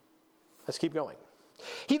 Let's keep going.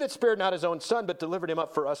 He that spared not his own son, but delivered him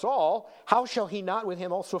up for us all, how shall he not with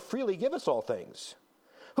him also freely give us all things?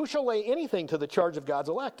 Who shall lay anything to the charge of God's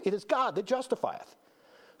elect? It is God that justifieth.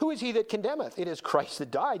 Who is he that condemneth? It is Christ that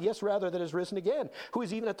died, yes, rather, that is risen again, who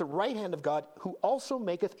is even at the right hand of God, who also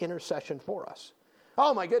maketh intercession for us.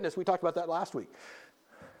 Oh my goodness, we talked about that last week.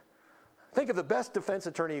 Think of the best defense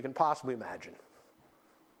attorney you can possibly imagine.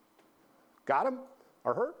 Got him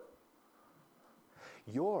or her?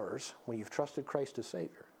 Yours when you've trusted Christ as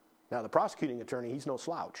Savior. Now the prosecuting attorney, he's no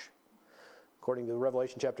slouch. According to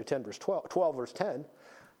Revelation chapter 10, verse 12 verse 10,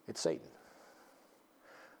 it's Satan.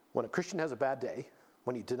 When a Christian has a bad day,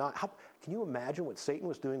 when he denied, can you imagine what Satan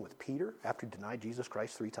was doing with Peter after he denied Jesus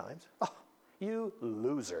Christ 3 times? Oh, you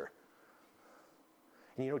loser.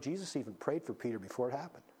 And you know, Jesus even prayed for Peter before it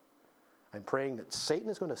happened. I'm praying that Satan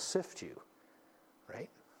is going to sift you, right?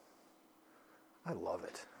 I love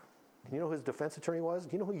it. And you know who his defense attorney was?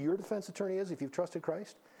 Do you know who your defense attorney is if you've trusted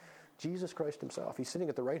Christ? Jesus Christ himself. He's sitting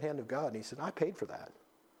at the right hand of God, and he said, I paid for that.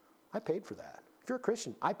 I paid for that. If you're a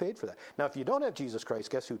Christian, I paid for that. Now, if you don't have Jesus Christ,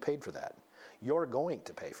 guess who paid for that? You're going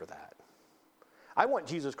to pay for that. I want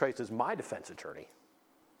Jesus Christ as my defense attorney.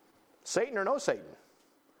 Satan or no Satan,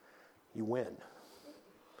 you win.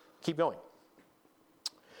 Keep going.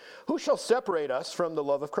 Who shall separate us from the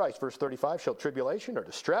love of Christ? Verse 35, shall tribulation or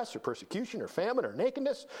distress or persecution or famine or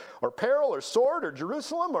nakedness or peril or sword or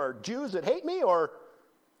Jerusalem or Jews that hate me or,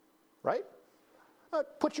 right?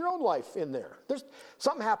 Put your own life in there. There's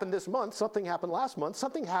something happened this month, something happened last month,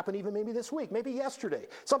 something happened even maybe this week, maybe yesterday,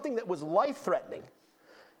 something that was life-threatening.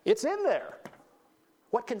 It's in there.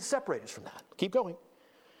 What can separate us from that? Keep going.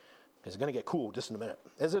 It's going to get cool just in a minute.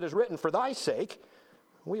 As it is written, for thy sake,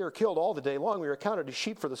 we are killed all the day long. We are counted as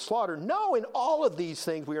sheep for the slaughter. No, in all of these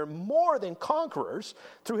things we are more than conquerors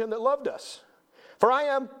through him that loved us. For I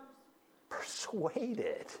am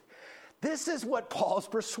persuaded. This is what Paul's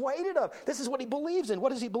persuaded of. This is what he believes in.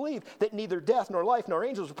 What does he believe? That neither death, nor life, nor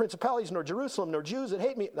angels, nor principalities, nor Jerusalem, nor Jews that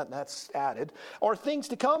hate me, that's added, or things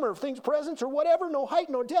to come, or things present, or whatever, no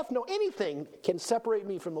height, nor depth, no anything can separate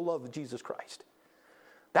me from the love of Jesus Christ.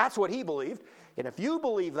 That's what he believed. And if you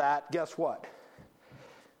believe that, guess what?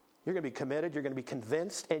 You're going to be committed, you're going to be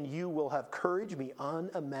convinced, and you will have courage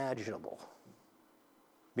beyond imaginable.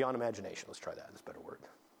 Beyond imagination. Let's try that. That's a better word.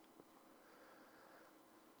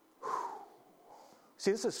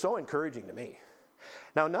 See, this is so encouraging to me.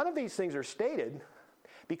 Now, none of these things are stated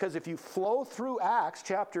because if you flow through Acts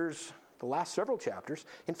chapters, the last several chapters,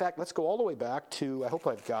 in fact, let's go all the way back to, I hope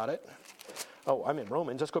I've got it. Oh, I'm in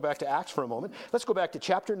Romans. Let's go back to Acts for a moment. Let's go back to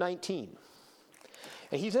chapter 19.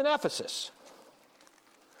 And he's in Ephesus.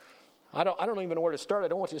 I don't even know where to start. I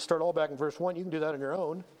don't want you to start all back in verse 1. You can do that on your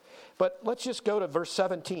own. But let's just go to verse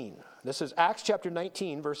 17. This is Acts chapter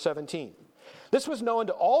 19, verse 17. This was known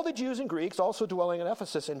to all the Jews and Greeks also dwelling in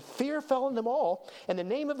Ephesus, and fear fell on them all, and the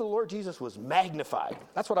name of the Lord Jesus was magnified.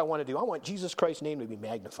 That's what I want to do. I want Jesus Christ's name to be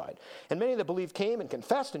magnified. And many that believed came and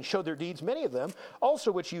confessed and showed their deeds. Many of them,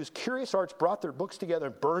 also which used curious arts, brought their books together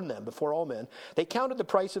and burned them before all men. They counted the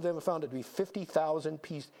price of them and found it to be 50,000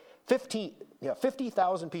 pieces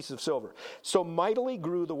of silver. So mightily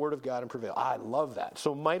grew the word of God and prevailed. I love that.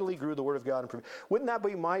 So mightily grew the word of God and prevailed. Wouldn't that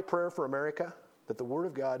be my prayer for America? That the word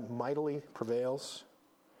of God mightily prevails?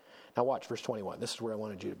 Now watch verse 21. This is where I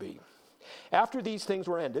wanted you to be. After these things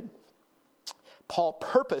were ended, Paul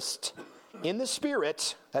purposed in the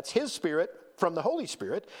Spirit, that's his Spirit, from the Holy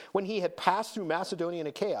Spirit, when he had passed through Macedonia and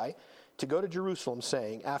Achaia, to go to Jerusalem,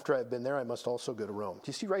 saying, after I've been there, I must also go to Rome. Do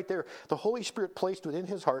you see right there? The Holy Spirit placed within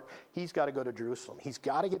his heart, he's got to go to Jerusalem. He's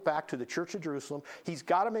got to get back to the church of Jerusalem. He's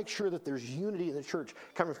got to make sure that there's unity in the church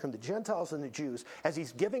coming from the Gentiles and the Jews as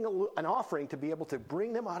he's giving an offering to be able to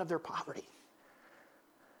bring them out of their poverty.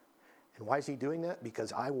 And why is he doing that?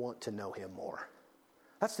 Because I want to know him more.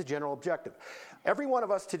 That's the general objective. Every one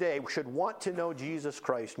of us today should want to know Jesus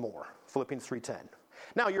Christ more. Philippians 3:10.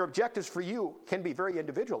 Now, your objectives for you can be very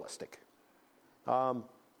individualistic. I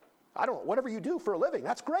don't know, whatever you do for a living,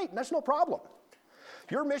 that's great, and that's no problem.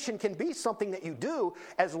 Your mission can be something that you do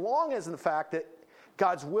as long as the fact that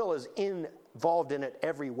God's will is involved in it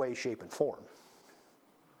every way, shape, and form.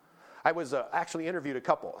 I was actually interviewed a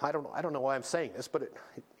couple. I don't know why I'm saying this, but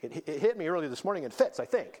it hit me early this morning and fits, I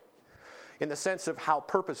think, in the sense of how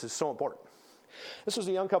purpose is so important. This was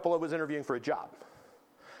a young couple I was interviewing for a job.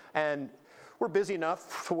 And we're busy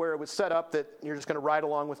enough to where it was set up that you're just going to ride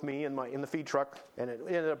along with me in the feed truck, and it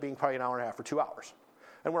ended up being probably an hour and a half or 2 hours.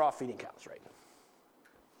 And we're off feeding cows, right?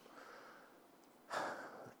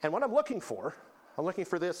 And what I'm looking for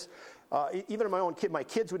this, even in my own kid, my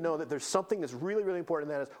kids would know that there's something that's really, really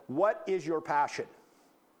important, and that is, what is your passion?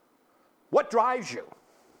 What drives you?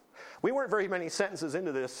 We weren't very many sentences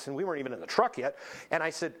into this, and we weren't even in the truck yet, and I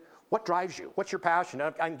said, what drives you? What's your passion?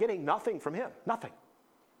 And I'm getting nothing from him, nothing.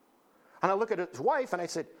 And I look at his wife, and I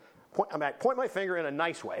said, point my finger in a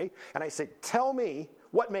nice way, and I said, tell me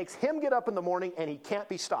what makes him get up in the morning and he can't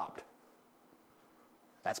be stopped.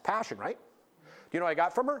 That's passion, right? Do you know what I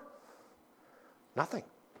got from her? Nothing.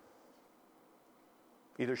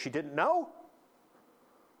 Either she didn't know,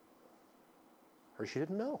 or she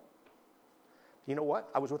didn't know. You know what?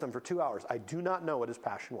 I was with him for 2 hours. I do not know what his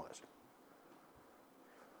passion was.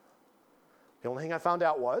 The only thing I found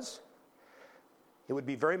out was, it would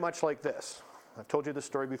be very much like this. I've told you this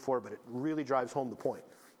story before, but it really drives home the point.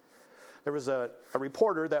 There was a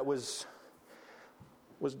reporter that was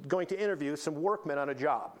going to interview some workmen on a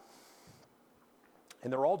job.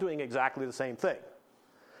 And they're all doing exactly the same thing.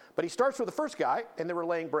 But he starts with the first guy, and they were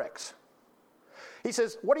laying bricks. He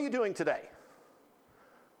says, what are you doing today?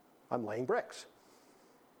 I'm laying bricks.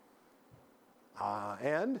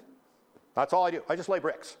 And that's all I do. I just lay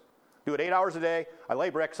bricks. Do it 8 hours a day. I lay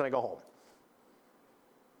bricks, and I go home.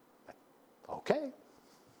 Okay.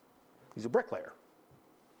 He's a bricklayer.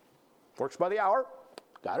 Works by the hour.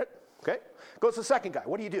 Got it. Okay. Goes to the second guy.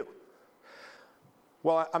 What do you do?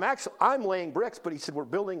 Well, I'm laying bricks, but he said, we're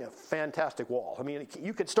building a fantastic wall. I mean,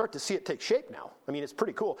 you could start to see it take shape now. I mean, it's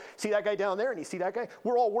pretty cool. See that guy down there, and you see that guy?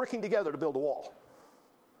 We're all working together to build a wall.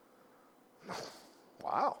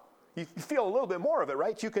 Wow. You feel a little bit more of it,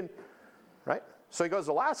 right? You can, right? So he goes to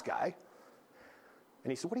the last guy,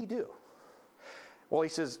 and he said, what do you do? Well, he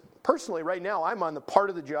says, personally, right now, I'm on the part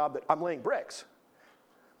of the job that I'm laying bricks.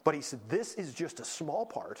 But he said, this is just a small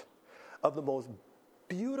part of the most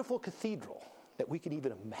beautiful cathedral that we can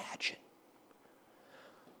even imagine.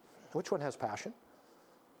 Which one has passion?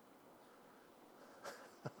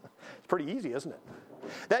 It's pretty easy, isn't it?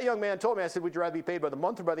 That young man told me, I said, would you rather be paid by the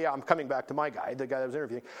month or by the hour? I'm coming back to my guy, the guy that was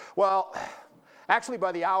interviewing. Well, actually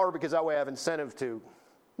by the hour, because that way I have incentive to.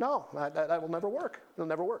 No, that will never work. It'll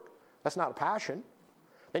never work. That's not a passion.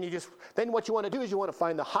 Then what you want to do is you want to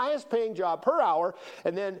find the highest paying job per hour,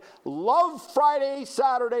 and then love Friday,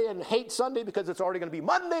 Saturday, and hate Sunday because it's already going to be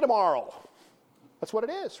Monday tomorrow. That's what it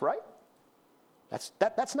is, right?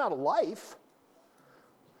 That's not a life.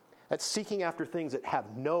 That's seeking after things that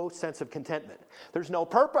have no sense of contentment. There's no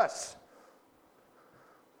purpose.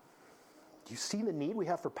 Do you see the need we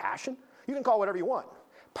have for passion? You can call it whatever you want.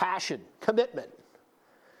 Passion, commitment.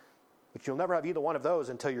 But you'll never have either one of those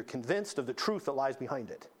until you're convinced of the truth that lies behind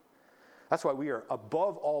it. That's why we are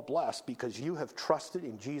above all blessed, because you have trusted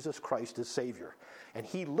in Jesus Christ as Savior. And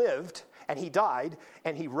He lived, and He died,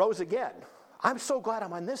 and He rose again. I'm so glad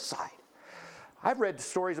I'm on this side. I've read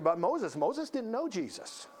stories about Moses. Moses didn't know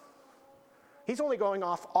Jesus. He's only going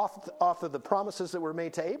off of the promises that were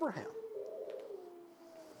made to Abraham.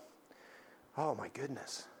 Oh my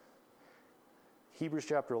goodness. Hebrews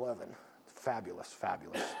chapter 11. Fabulous,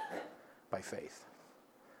 fabulous. By faith.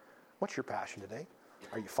 What's your passion today?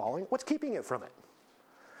 Are you following? What's keeping you from it?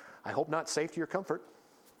 I hope not safety or comfort.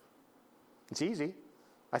 It's easy.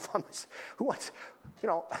 I found this.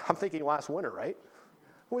 I'm thinking last winter, right?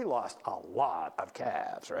 We lost a lot of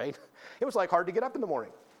calves, right? It was like hard to get up in the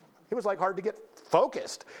morning. It was like hard to get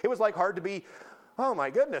focused. It was like hard to be, oh my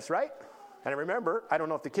goodness, right? And I remember, I don't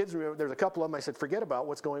know if the kids remember, there's a couple of them, I said, forget about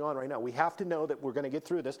what's going on right now. We have to know that we're going to get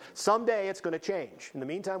through this. Someday it's going to change. In the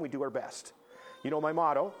meantime, we do our best. You know my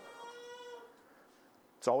motto.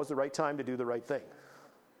 It's always the right time to do the right thing.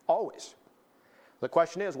 Always. The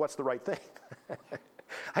question is, what's the right thing?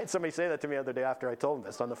 I had somebody say that to me the other day after I told them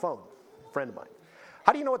this on the phone, a friend of mine.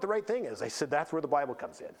 How do you know what the right thing is? I said, that's where the Bible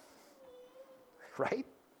comes in. Right?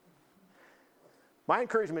 My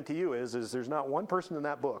encouragement to you is there's not one person in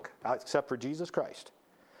that book, except for Jesus Christ,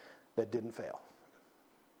 that didn't fail.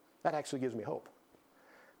 That actually gives me hope.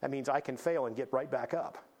 That means I can fail and get right back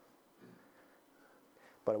up.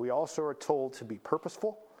 But we also are told to be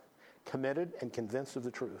purposeful, committed, and convinced of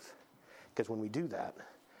the truth. Because when we do that,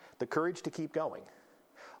 the courage to keep going,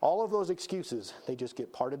 all of those excuses, they just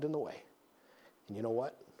get parted in the way. And you know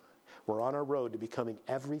what? We're on our road to becoming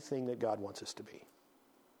everything that God wants us to be.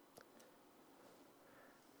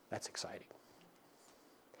 That's exciting.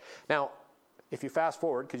 Now, if you fast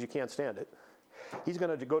forward, because you can't stand it, he's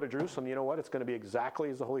going to go to Jerusalem. You know what? It's going to be exactly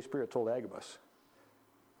as the Holy Spirit told Agabus.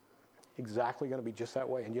 Exactly going to be just that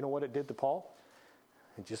way. And you know what it did to Paul?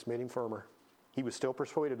 It just made him firmer. He was still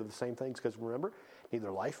persuaded of the same things, because remember,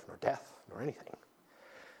 neither life nor death nor anything.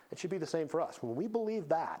 It should be the same for us. When we believe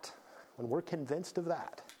that, when we're convinced of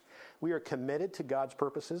that, We are committed to God's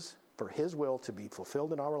purposes for his will to be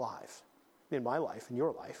fulfilled in our lives, in my life, in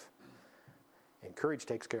your life. And courage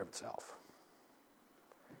takes care of itself.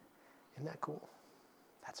 Isn't that cool?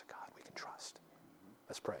 That's a God we can trust.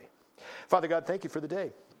 Let's pray. Father God, thank you for the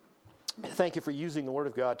day. Thank you for using the Word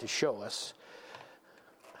of God to show us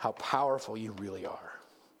how powerful you really are.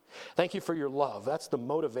 Thank you for your love. That's the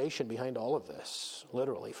motivation behind all of this,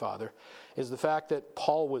 literally, Father, is the fact that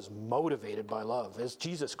Paul was motivated by love. As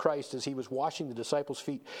Jesus Christ, as he was washing the disciples'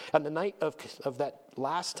 feet on the night of that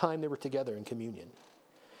last time they were together in communion,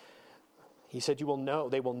 he said, they will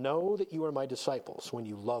know that you are my disciples when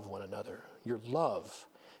you love one another. Your love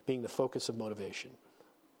being the focus of motivation.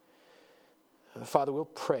 Father, we'll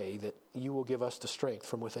pray that you will give us the strength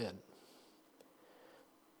from within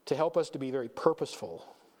to help us to be very purposeful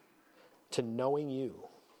to knowing you.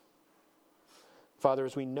 Father,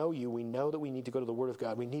 as we know you, we know that we need to go to the Word of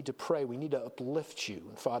God. We need to pray. We need to uplift you.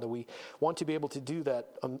 And Father, we want to be able to do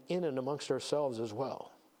that in and amongst ourselves as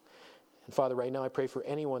well. And Father, right now I pray for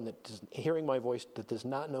anyone that is hearing my voice that does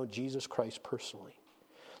not know Jesus Christ personally,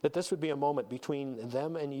 that this would be a moment between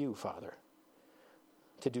them and you, Father,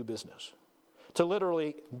 to do business, to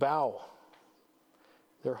literally bow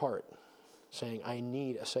their heart, saying, I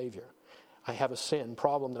need a Savior. I have a sin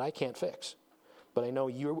problem that I can't fix, but I know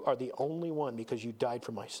you are the only one because you died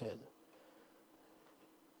for my sin.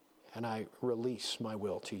 And I release my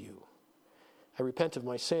will to you. I repent of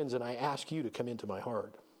my sins and I ask you to come into my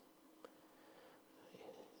heart.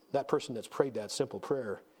 That person that's prayed that simple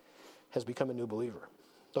prayer has become a new believer.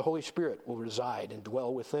 The Holy Spirit will reside and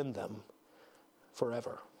dwell within them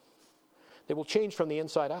forever. They will change from the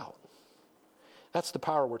inside out. That's the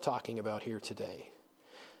power we're talking about here today.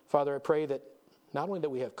 Father, I pray that not only that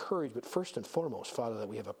we have courage, but first and foremost, Father, that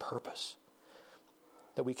we have a purpose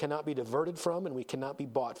that we cannot be diverted from and we cannot be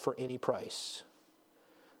bought for any price,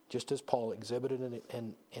 just as Paul exhibited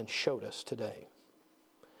and showed us today.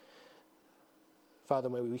 Father,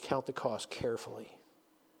 may we count the cost carefully.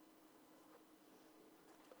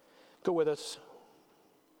 Go with us.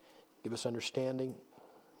 Give us understanding,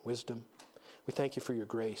 wisdom. We thank you for your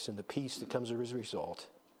grace and the peace that comes as a result.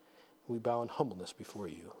 We bow in humbleness before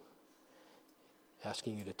you,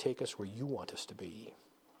 asking you to take us where you want us to be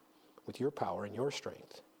with your power and your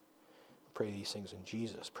strength. We pray these things in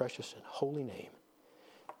Jesus' precious and holy name.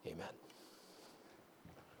 Amen.